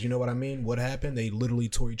Bulls. You know what I mean? What happened? They literally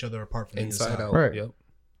tore each other apart from the Inside inside out. Right. Yep.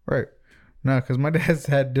 Right. No, because my dad's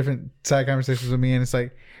had different side conversations with me, and it's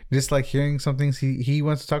like just like hearing some things he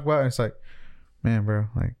wants to talk about, and it's like, man, bro,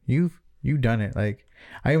 like you've done it. Like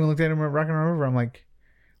I even looked at him at Rockin' on River. I'm like,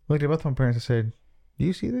 looked at both my parents and said, "Do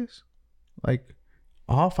you see this? Like,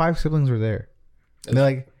 all 5 siblings were there." And they're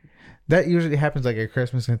like, that usually happens like at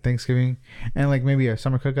Christmas and Thanksgiving, and like maybe a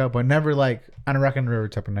summer cookout, but never like on a Rockin' River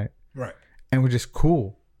type of night. Right. And we're just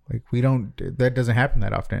cool. Like that doesn't happen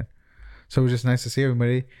that often. So it was just nice to see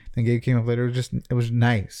everybody. Then Gabe came up later. It was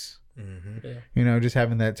nice. Mm-hmm. Yeah. You know, just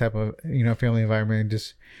having that type of, family environment and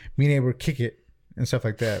just being able to kick it and stuff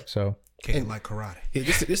like that. So Kick it like karate. Yeah,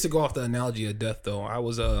 just to go off the analogy of death though,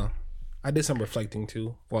 I did some reflecting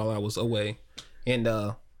too while I was away, and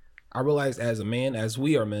I realized as a man, as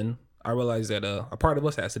we are men, I realized that a part of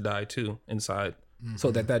us has to die too inside,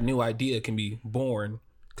 so that new idea can be born.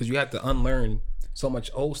 Because you have to unlearn so much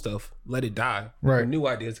old stuff, let it die, Right. for new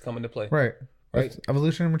ideas to come into play. right. Right. That's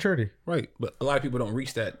evolution and maturity. Right. But a lot of people don't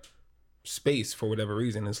reach that space for whatever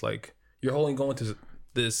reason. It's like you're only going to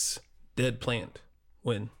this dead plant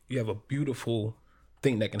when you have a beautiful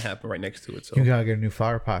thing that can happen right next to it. So You gotta get a new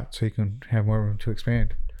flower pot so you can have more room to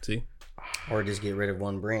expand. see, Or just get rid of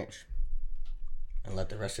one branch and let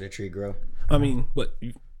the rest of the tree grow. I mean, but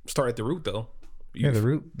you start at the root though. Yeah,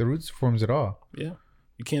 the roots forms it all. Yeah.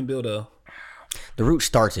 You can't build a. The root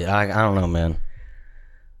starts it. I don't know, man.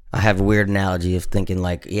 I have a weird analogy of thinking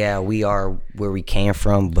like, yeah, we are where we came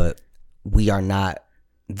from, but we are not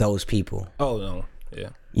those people. Oh no. Yeah.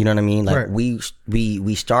 You know what I mean? Like Right.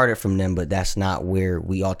 we started from them, but that's not where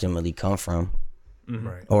we ultimately come from.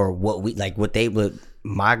 Right. Or what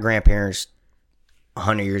my grandparents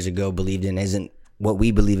 100 years ago believed in isn't what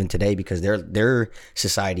we believe in today, because their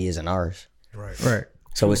society isn't ours. Right. Right.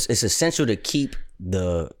 So it's essential to keep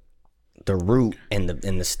the root and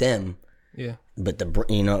the stem, Yeah. but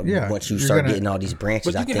Yeah, once you you're start gonna- getting all these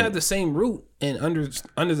branches, But you I can think have the same root, and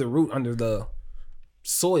under the root, under the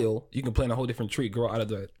soil, you can plant a whole different tree, grow out of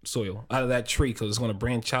that soil, out of that tree, because it's going to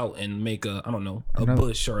branch out and make a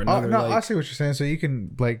bush or Oh, another. no, I like, see what you're saying. So you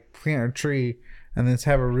can like plant a tree and then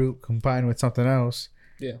have a root combined with something else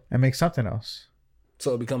yeah. and make something else.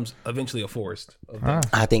 So it becomes eventually a forest. Of Ah,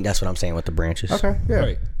 I think that's what I'm saying with the branches. okay, yeah.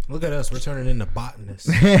 Right. Look at us. We're turning into botanists.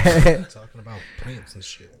 Talking about plants and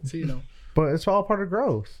shit. So you know. But it's all part of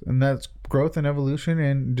growth, and that's growth and evolution,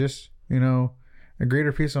 and just a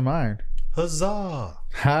greater peace of mind. Huzzah.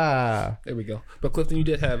 Ha! There we go. But Clifton, you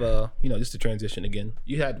did have just to transition again.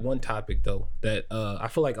 You had one topic though that I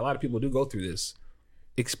feel like a lot of people do go through this.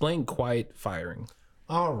 Explain quiet firing.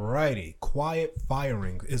 Alrighty, quiet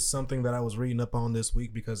firing is something that I was reading up on this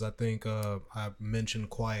week because I think I mentioned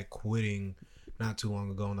quiet quitting not too long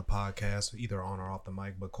ago on the podcast, either on or off the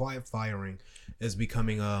mic. But quiet firing is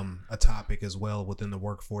becoming a topic as well within the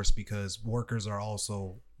workforce, because workers are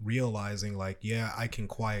also realizing like, yeah, I can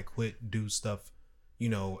quiet quit, do stuff,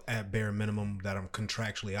 at bare minimum that I'm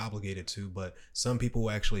contractually obligated to. But some people who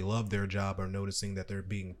actually love their job are noticing that they're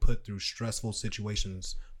being put through stressful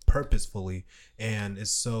situations purposefully, and it's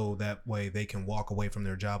so that way they can walk away from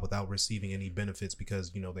their job without receiving any benefits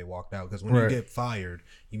because they walked out. Because when you Right. get fired,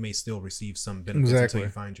 you may still receive some benefits Exactly. until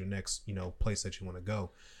you find your next place that you want to go.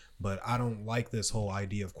 But I don't like this whole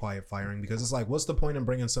idea of quiet firing, because it's like, what's the point in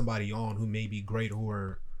bringing somebody on who may be great,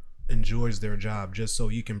 who enjoys their job, just so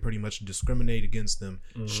you can pretty much discriminate against them,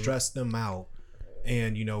 stress them out,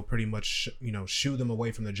 and pretty much shoo them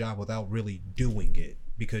away from the job without really doing it,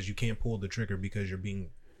 because you can't pull the trigger because you're being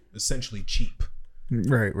essentially cheap.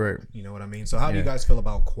 Right. You know what I mean? So how do you guys feel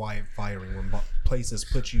about quiet firing when places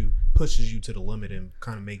pushes you to the limit and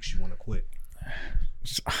kind of makes you want to quit?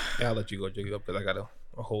 Yeah, I'll let you go, Jacob, because I got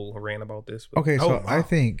a whole rant about this. But. Okay, so wow. I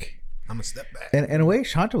think I'm gonna step back. in a way,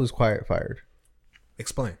 Shanta was quiet fired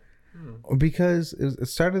Explain. because it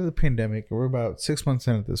started the pandemic. And we're about 6 months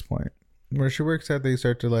in at this point. Where she works at, they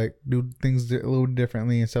start to like do things a little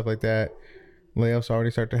differently and stuff like that. Layoffs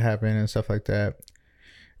already start to happen and stuff like that.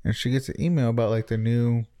 And she gets an email about like the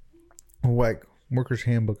new like workers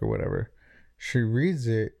handbook or whatever. She reads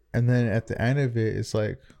it, and then at the end of it, it's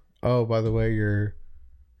like, oh, by the way, you're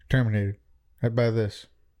terminated by this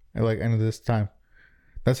at like end of this time.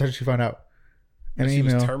 That's how she found out. An She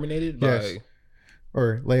email. was terminated by, Yes.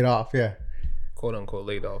 Or laid off, yeah. quote unquote,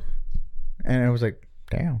 laid off. And I was like,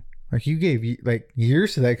 damn. Like you gave like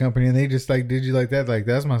years to that company, and they just like did you like that? Like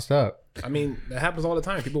that's messed up. I mean, that happens all the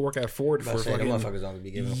time. People work at Ford for Them fucking motherfuckers don't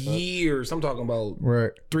be giving a fuck. years. I'm talking about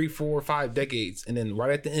Right. 3, 4, 5 decades, and then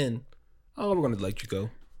right at the end, oh, we're gonna let you go.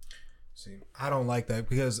 See, I don't like that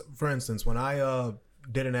because, for instance, when I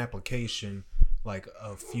did an application like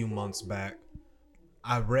a few months back,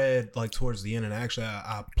 I read like towards the end, and actually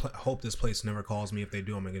I hope this place never calls me. If they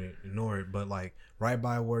do, I'm gonna ignore it. But like right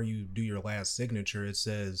by where you do your last signature, it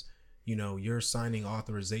says, you're signing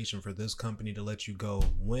authorization for this company to let you go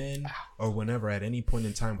when or whenever at any point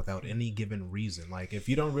in time without any given reason. Like if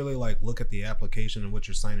you don't really like look at the application and what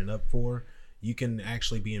you're signing up for, you can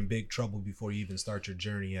actually be in big trouble before you even start your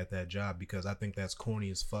journey at that job, because I think that's corny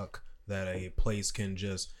as fuck that a place can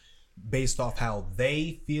just, based off how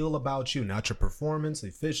they feel about you, not your performance,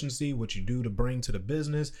 efficiency, what you do to bring to the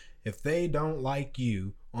business, if they don't like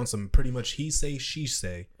you on some pretty much he say she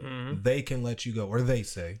say, they can let you go, or they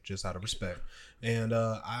say, just out of respect. And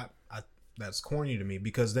I that's corny to me,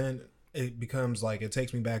 because then it becomes like, it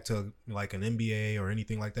takes me back to like an NBA or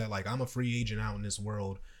anything like that. Like I'm a free agent out in this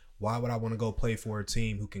world. Why would I want to go play for a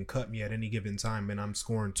team who can cut me at any given time and I'm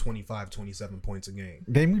scoring 25, 27 points a game?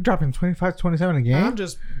 Damn, you dropping 25, 27 a game? I'm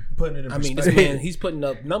just putting it in I mean, perspective. this man, he's putting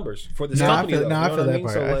up numbers for this No, I company. feel- though, no, I you know feel what that mean?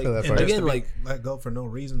 part. So, I like, feel that And part. just again, to be like, let go for no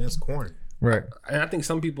reason, that's corny. Right. and I think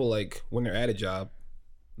some people, like, when they're at a job,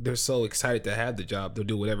 they're so excited to have the job, they'll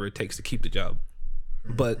do whatever it takes to keep the job.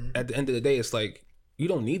 But at the end of the day, it's like, you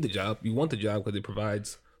don't need the job. You want the job because it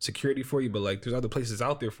provides security for you. But like, there's other places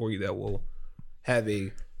out there for you that will have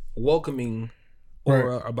a welcoming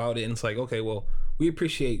aura about it. And it's like, okay, well, we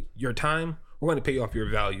appreciate your time. We're going to pay you off your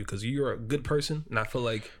value because you're a good person. And I feel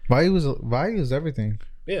like, Value is everything.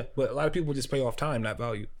 yeah, but a lot of people just pay off time, not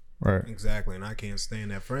value. Right. Exactly, and I can't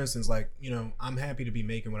stand that. For instance, like, I'm happy to be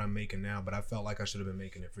making what I'm making now, but I felt like I should have been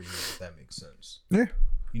making it for years, if that makes sense. Yeah.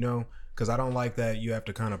 Because I don't like that you have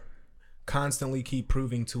to kind of constantly keep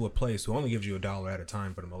proving to a place who only gives you $1 at a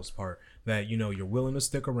time for the most part that you're willing to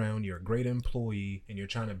stick around, you're a great employee, and you're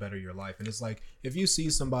trying to better your life. And it's like, if you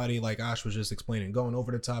see somebody like Ash was just explaining, going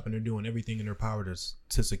over the top, and they're doing everything in their power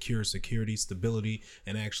to secure security, stability,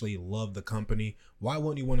 and actually love the company, why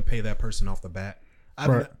wouldn't you want to pay that person off the bat?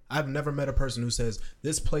 I've never met a person who says,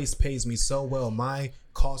 this place pays me so well, my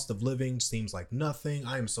cost of living seems like nothing,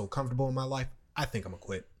 I am so comfortable in my life, I think I'm gonna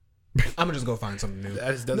quit. I'm gonna just go find something new.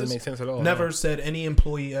 That just doesn't make sense at all. Never said any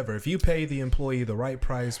employee ever. If you pay the employee the right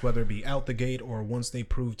price, whether it be out the gate or once they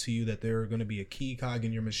prove to you that they're going to be a key cog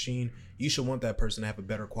in your machine, you should want that person to have a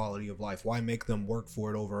better quality of life. Why make them work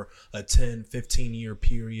for it over a 10, 15 year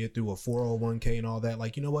period through a 401k and all that?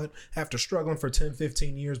 Like, you know what? After struggling for 10,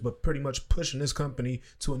 15 years, but pretty much pushing this company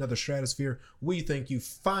to another stratosphere, we think you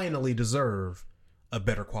finally deserve a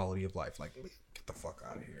better quality of life. Like, get the fuck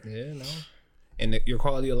out of here. Yeah, no. And your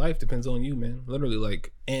quality of life depends on you, man. Literally,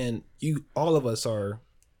 like, and all of us are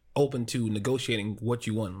open to negotiating what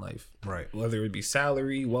you want in life, Right. Whether it be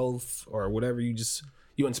salary, wealth, or whatever you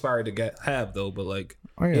inspired to have, though. But like,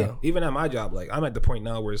 Oh, yeah. even at my job, like, I'm at the point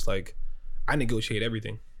now where it's like, I negotiate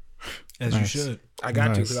everything. As Nice. you should. I got to,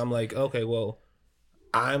 Nice. because I'm like, okay, well,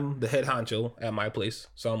 I'm the head honcho at my place,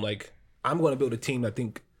 so I'm like, I'm going to build a team that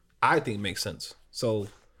I think makes sense. So.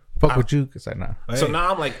 Fuck with you, cause I know. So Hey,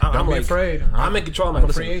 now I'm like, don't I'm be like, afraid. I'm in control. I'm I'm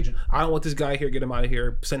like, a free listen, agent. I don't want this guy here. Get him out of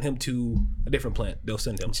here. Send him to a different plant. They'll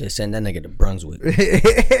send him, Just send that nigga to Brunswick.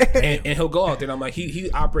 and he'll go out there. And I'm like,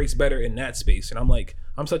 he operates better in that space. And I'm like,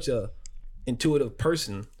 I'm such a intuitive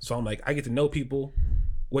person, so I'm like, I get to know people,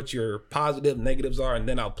 what your positive, negatives are, and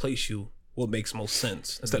then I'll place you what makes most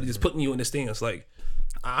sense instead of just putting you in this thing. It's like,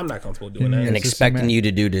 I'm not comfortable doing that. And Assistant expecting man- you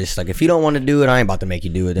to do this. Like, if you don't want to do it, I ain't about to make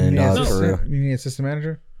you do it. Then, You need, dog, an for real. assistant, you need an assistant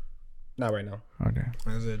manager? Not right now. Okay.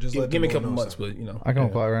 That's it. Just Give let me a people couple know months, something. but you know, I can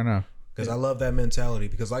apply right now. Because I love that mentality.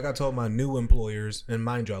 Because like I told my new employers, and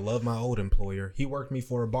mind you, I love my old employer. He worked me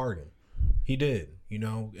for a bargain. He did, you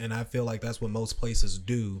know, and I feel like that's what most places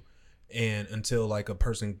do. And until like a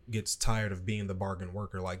person gets tired of being the bargain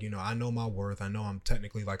worker, like, you know, I know my worth. I know I'm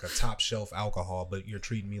technically like a top shelf alcohol, but you're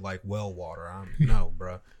treating me like well water. No,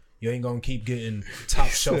 bro. You ain't gonna keep getting top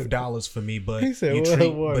shelf dollars for me, but He said you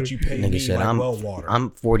well water. but you pay Nigga me said, like I'm well water.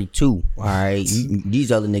 I'm 42. All right,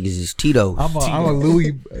 these other niggas is Tito's. I'm a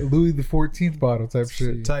Louis the 14th bottle type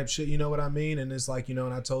shit. type shit, you know what I mean? And it's like, you know,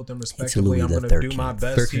 and I told them Louis respectively, I'm the gonna do 13th. my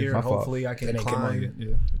best 13th, here, my and fault. hopefully I can That ain't came out climb yet,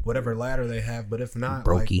 yeah. whatever ladder they have. But if not,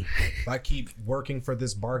 like, Brokey. if I keep working for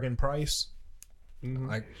this bargain price,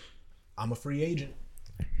 like, I'm a free agent.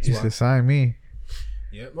 He said, sign me.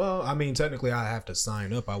 Yeah, well, I mean, technically, I have to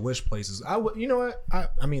sign up. I wish places. You know what?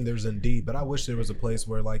 I mean, there's Indeed, but I wish there was a place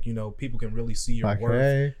where, like, you know, people can really see your Like, worth.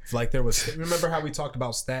 hey. If, like, there was. Remember how we talked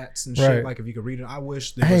about stats and shit? Right. Like, if you could read it, I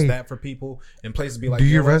wish there was Hey. that for people and places be like, Do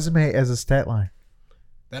you your know what? resume as a stat line.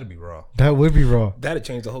 That'd be raw. That would be raw. That'd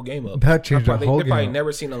change the whole game up. That'd change the whole They probably game up.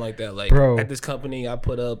 never seen it like that. Like, Bro. at this company, I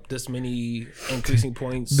put up this many increasing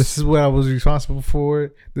points. This is what I was responsible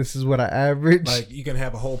for. This is what I averaged. Like, you can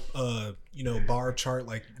have a whole, you know, bar chart.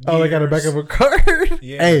 Like, oh, I got a back years. of a card.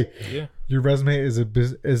 Yeah. Hey, Yeah. your resume is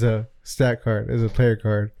a stat card, is a player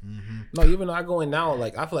card. No, even though I go in now,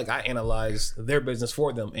 like, I feel like I analyze their business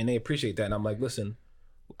for them, and they appreciate that. And I'm like, listen,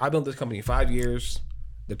 I've been with this company 5 years.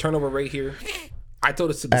 The turnover rate here, I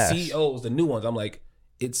told this to the Ass. CEOs, the new ones. I'm like,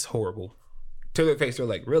 it's horrible. To their face, they're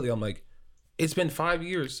like, really? I'm like, it's been 5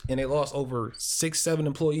 years, and they lost over 6-7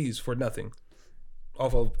 employees for nothing,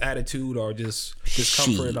 off of attitude or just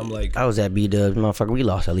discomfort. Shit. I'm like, I was at B-Dubs, motherfucker. We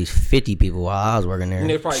lost at least 50 people while I was working there. And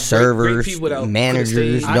they're probably great Servers, people that could've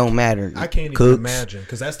managers, stayed. don't matter. I can't Cooks. even imagine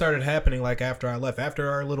because that started happening like after I left. After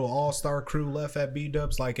our little all-star crew left at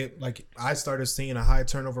B-Dubs, like I started seeing a high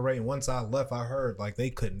turnover rate. And once I left, I heard like they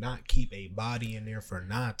could not keep a body in there for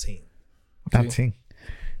 19. 19.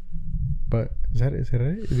 But is that it?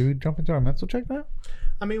 Did we jump into our mental check now?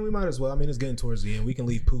 I mean, we might as well. I mean, it's getting towards the end. We can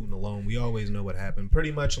leave Putin alone. We always know what happened.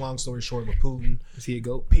 Pretty much, long story short, with Putin, is he a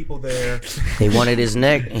goat? people there, They wanted his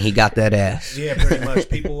neck, and he got that ass. yeah, pretty much.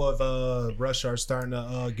 People of Russia are starting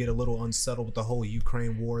to get a little unsettled with the whole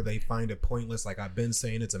Ukraine war. They find it pointless. Like I've been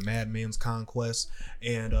saying, it's a madman's conquest,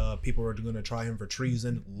 and people are going to try him for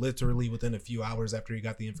treason. Literally within a few hours after he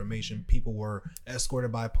got the information, people were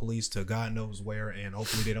escorted by police to God knows where, and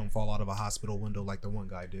hopefully they don't fall out of a hospital window like the one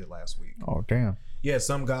guy did last week. Oh, damn. Yeah,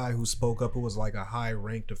 some guy who spoke up, who was like a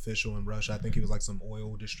high-ranked official in Russia. I think he was like some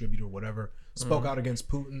oil distributor or whatever. Spoke out against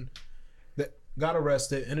Putin. That got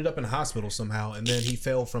arrested, ended up in hospital somehow, and then he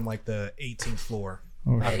fell from like the 18th floor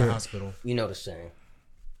out of the hospital. You know the saying.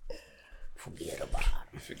 Forget about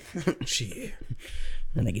it. Shit.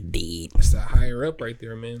 That nigga dead. It's that higher up right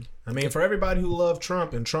there, man. I mean, for everybody who loved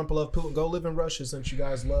Trump and Trump loved Putin, go live in Russia since you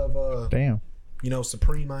guys love, Damn. you know,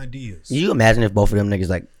 supreme ideas. Can you imagine if both of them niggas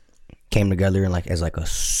like came together and like as like a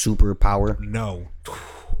superpower? No.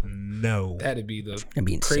 No. That'd be the That'd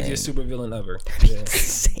be insane. craziest supervillain ever.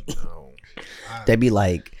 Yeah. No. That'd be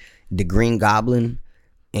like the Green Goblin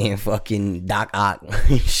and fucking Doc Ock.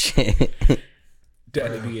 Shit.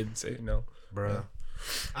 That'd be insane. No. Bruh.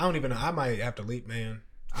 I don't even know. I might have to leave, man.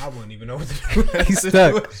 I wouldn't even know what to do. in that He's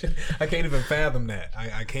stuck. situation. I can't even fathom that.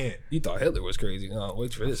 I can't. You thought Hitler was crazy. No,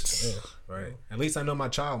 wait for this. Yeah. Right. At least I know my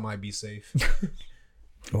child might be safe.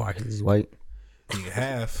 Why? 'Cause he's white. You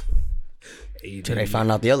half. Till they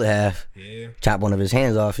found out the other half. Yeah. Chop one of his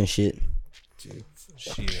hands off and shit.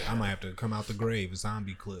 Shit. I might have to come out the grave,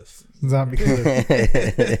 zombie cliff. Zombie killer.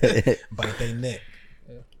 Bite their neck.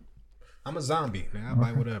 I'm a zombie. Now I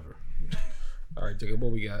bite whatever. All right, Jacob,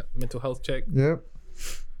 what we got? Mental health check. Yep.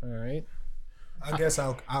 All right. I guess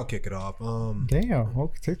I'll kick it off. Damn.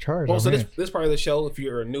 Okay, take charge. Well, I'm so in. this part of the show, if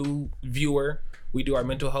you're a new viewer, we do our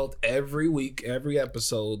mental health every week, every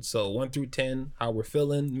episode. So 1 through 10, how we're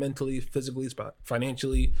feeling mentally, physically,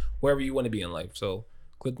 financially, wherever you want to be in life. So,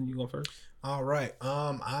 Clinton, you going first? All right.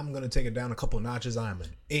 I'm gonna take it down a couple notches. I'm an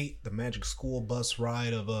 8. The magic school bus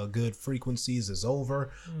ride of good frequencies is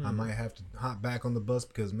over. I might have to hop back on the bus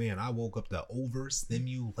because man, I woke up to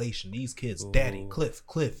overstimulation. These kids, daddy, Cliff,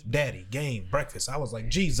 daddy, game, breakfast. I was like,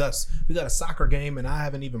 Jesus, we got a soccer game and I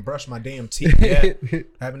haven't even brushed my damn teeth yet.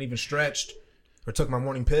 Haven't even stretched or took my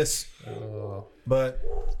morning piss. But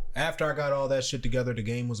after I got all that shit together, the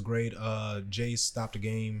game was great. Jace stopped the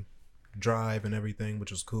game drive and everything,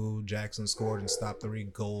 which was cool. Jackson scored and stopped 3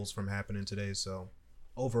 goals from happening today. So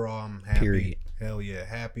overall, I'm happy. Period. Hell yeah,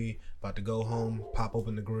 happy. About to go home, pop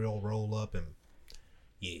open the grill, roll up, and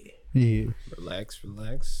yeah. Yeah. Relax.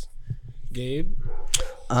 Gabe.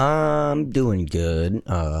 I'm doing good.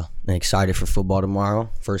 I'm excited for football tomorrow.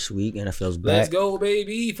 First week, NFL's back. Let's go,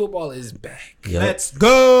 baby. Football is back. Yep. Let's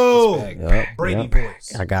go. Back. Yep, Brady yep.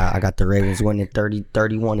 boys. I got the Ravens winning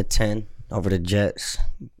 31-10 over the Jets.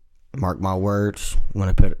 Mark my words. You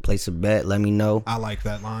want to place a bet? Let me know. I like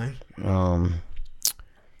that line.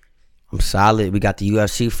 I'm solid. We got the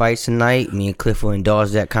UFC fights tonight. Me and Cliff will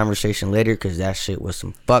indulge that conversation later because that shit was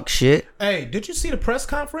some fuck shit. Hey, did you see the press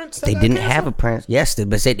conference? They didn't have a press. Yes, but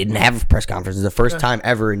they didn't have a press conference. It's the first time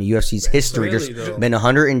ever in the UFC's history. Really, There's though? been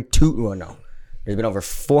 102. Well, no, there's been over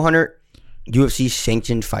 400 UFC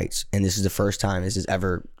sanctioned fights, and this is the first time this has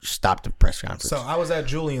ever stopped a press conference. So I was at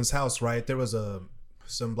Julian's house, right? There was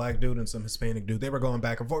some black dude and some Hispanic dude. They were going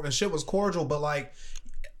back and forth, and shit was cordial. But like,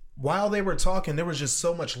 while they were talking, there was just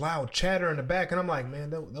so much loud chatter in the back, and I'm like, man,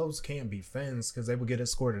 those can't be fans because they would get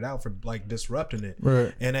escorted out for like disrupting it.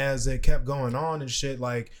 Right. And as it kept going on and shit,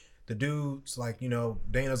 like the dude's like,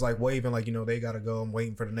 Dana's like waving, like, they gotta go. I'm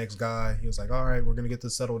waiting for the next guy. He was like, all right, we're gonna get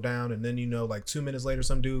this settled down. And then, like 2 minutes later,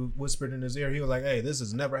 some dude whispered in his ear. He was like, hey, this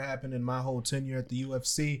has never happened in my whole tenure at the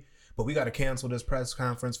UFC. But we got to cancel this press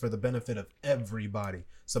conference for the benefit of everybody.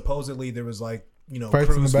 Supposedly, there was like, Fights in the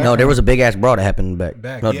crews. back? no, there was a big ass brawl that happened in the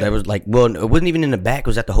back. No, yeah. there was like, well, it wasn't even in the back. It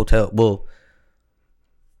was at the hotel. Well,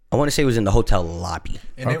 I want to say it was in the hotel lobby.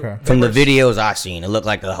 And they- Okay. they From the were- videos I seen, it looked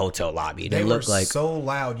like the hotel lobby. It They didn't were look like. so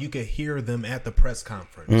loud you could hear them at the press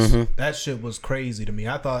conference. Mm-hmm. That shit was crazy to me.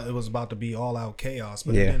 I thought it was about to be all out chaos,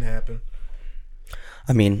 but Yeah. it didn't happen.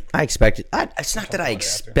 I mean, I expected. It's not that I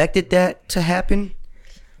expected that to happen.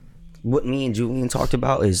 What me and Julian talked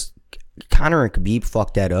about is Conor and Khabib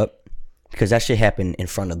fucked that up because that shit happened in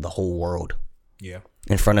front of the whole world, Yeah.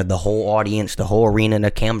 in front of the whole audience, the whole arena. The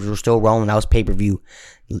cameras were still rolling. That was pay per view.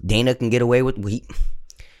 Dana can get away with.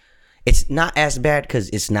 It's not as bad because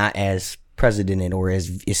it's not as precedented or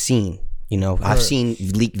as is seen. I've seen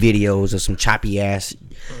leaked videos of some choppy ass,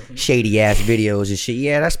 shady ass videos and shit.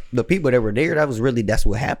 Yeah, that's the people that were there. That's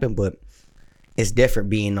what happened. But it's different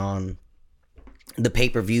being on the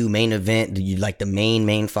pay-per-view main event, like the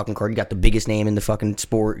main fucking card. You got the biggest name in the fucking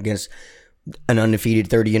sport against an undefeated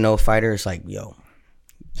 30-0 fighter. It's like, yo,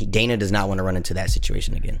 Dana does not want to run into that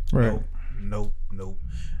situation again. Right. Nope.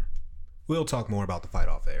 We'll talk more about the fight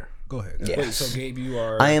off air. Go ahead. Yeah. Wait, so Gabe, you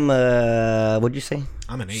are. I am what'd you say?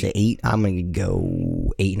 I'm an 8. Say 8. I'm gonna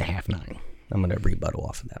go 8.5, 9. I'm gonna rebuttal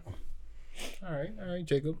off of that one. All right,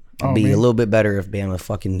 Jacob. Oh, Be man. a little bit better if Bama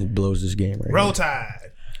fucking blows this game right Roll now.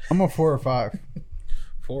 Tide. I'm a 4 or 5.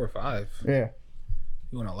 4 or 5. Yeah.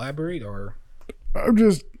 You want to elaborate or? I'm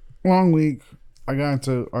just long week. I got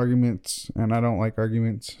into arguments and I don't like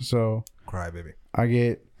arguments, so Cry, baby. I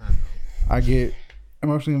get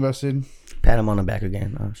emotionally invested, Pat him on the back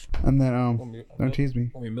again. and then don't tease me.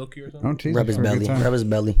 Want me to milk you or something? Don't tease Rub me his for a good belly. time. Rub his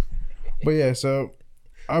belly. But yeah, so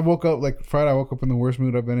I woke up like Friday. I woke up in the worst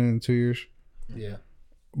mood I've been in 2 years. Yeah.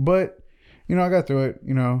 But I got through it.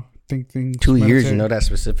 Think things. 2 years, meditate. you know that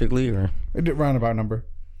specifically, or A roundabout number.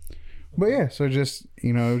 But yeah, so just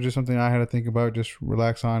it was just something I had to think about, just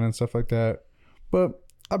relax on and stuff like that. But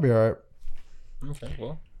I'll be all right. Okay.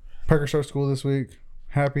 Well. Parker starts school this week.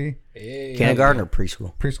 Happy. Hey. kindergarten or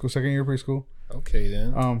preschool? Preschool, second year preschool. Okay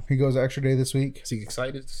then. He goes extra day this week. Is he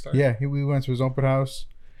excited to start? Yeah, we went to his open house.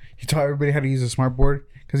 He taught everybody how to use a smart board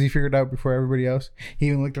because he figured out before everybody else. He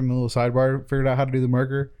even looked on the little sidebar, figured out how to do the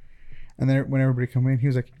marker. And then when everybody come in, he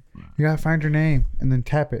was like, "You gotta find your name and then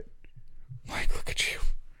tap it." I'm like, look at you.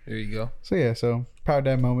 There you go. So yeah, so proud of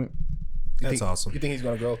that moment. That's awesome. You think he's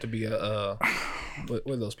gonna grow up to be a what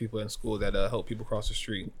are those people in school that help people cross the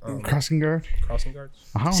street? Crossing guard. Crossing guards,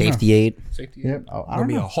 I don't Safety aid. safety. Know. Yep. I Gonna don't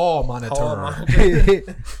be a know. hall monitor. Hall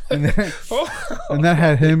monitor. and that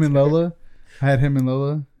had him and Lola. I had him and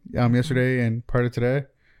Lola yesterday and part of today.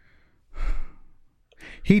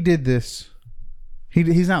 He did this.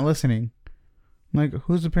 He's not listening. I'm like,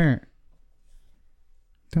 who's the parent?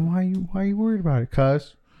 Then why are you worried about it?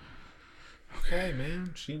 Cuz Okay,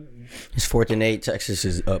 man. It's 4th and 8. Texas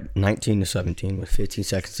is up 19-17 with 15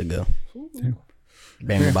 seconds to go.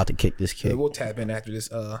 Bama about to kick this Yeah, kick. we'll tap in after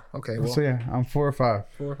this. Okay. Well, so yeah, I'm 4 or 5.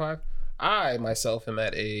 4 or 5. I myself am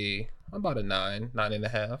at I'm about a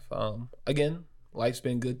 9.5. Again, life's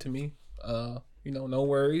been good to me. No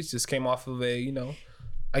worries. Just came off of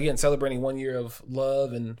again, celebrating 1 year of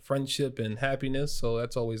love and friendship and happiness. So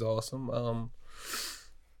that's always awesome.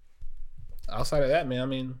 Outside of that, man, I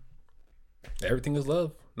mean, everything is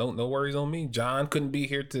love. No worries on me. John couldn't be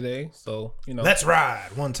here today, so Let's ride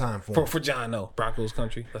one time for John. No, Broncos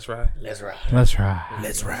country. Let's ride. Let's ride. Let's ride.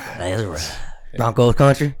 Let's ride. Let's ride. Broncos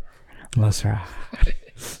country. Let's ride.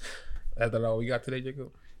 That's all we got today,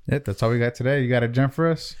 Jacob. Yep, that's all we got today. You got a gem for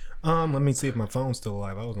us? Let me see if my phone's still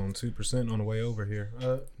alive. I was on 2% on the way over here.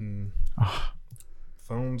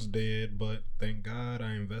 Phone's dead, but thank God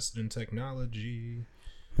I invested in technology.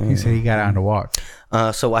 He said he got on the watch.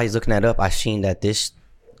 So while he's looking that up, I seen that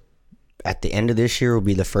at the end of this year will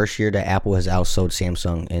be the first year that Apple has outsold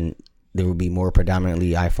Samsung, and there will be more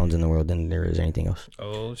predominantly iPhones in the world than there is anything else.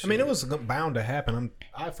 Oh shit. I mean, it was bound to happen.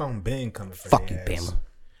 iPhone been coming for Fuck you, their ass.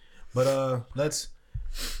 Bama. But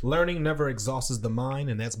learning never exhausts the mind,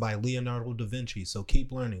 and that's by Leonardo da Vinci. So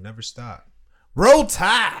keep learning, never stop. Roll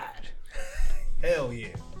Tide. Hell yeah.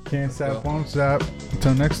 Can't stop, won't stop.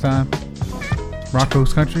 Until next time.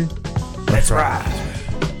 Rocco's Country. Let's ride.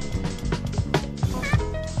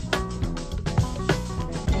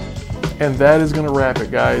 And that is going to wrap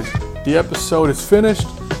it, guys. The episode is finished.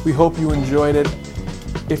 We hope you enjoyed it.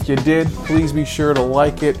 If you did, please be sure to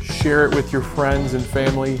like it, share it with your friends and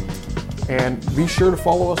family, and be sure to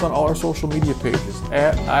follow us on all our social media pages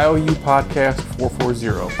at IOU Podcast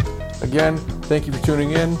 440. Again, thank you for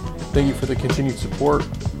tuning in. Thank you for the continued support.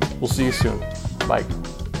 We'll see you soon. Bye.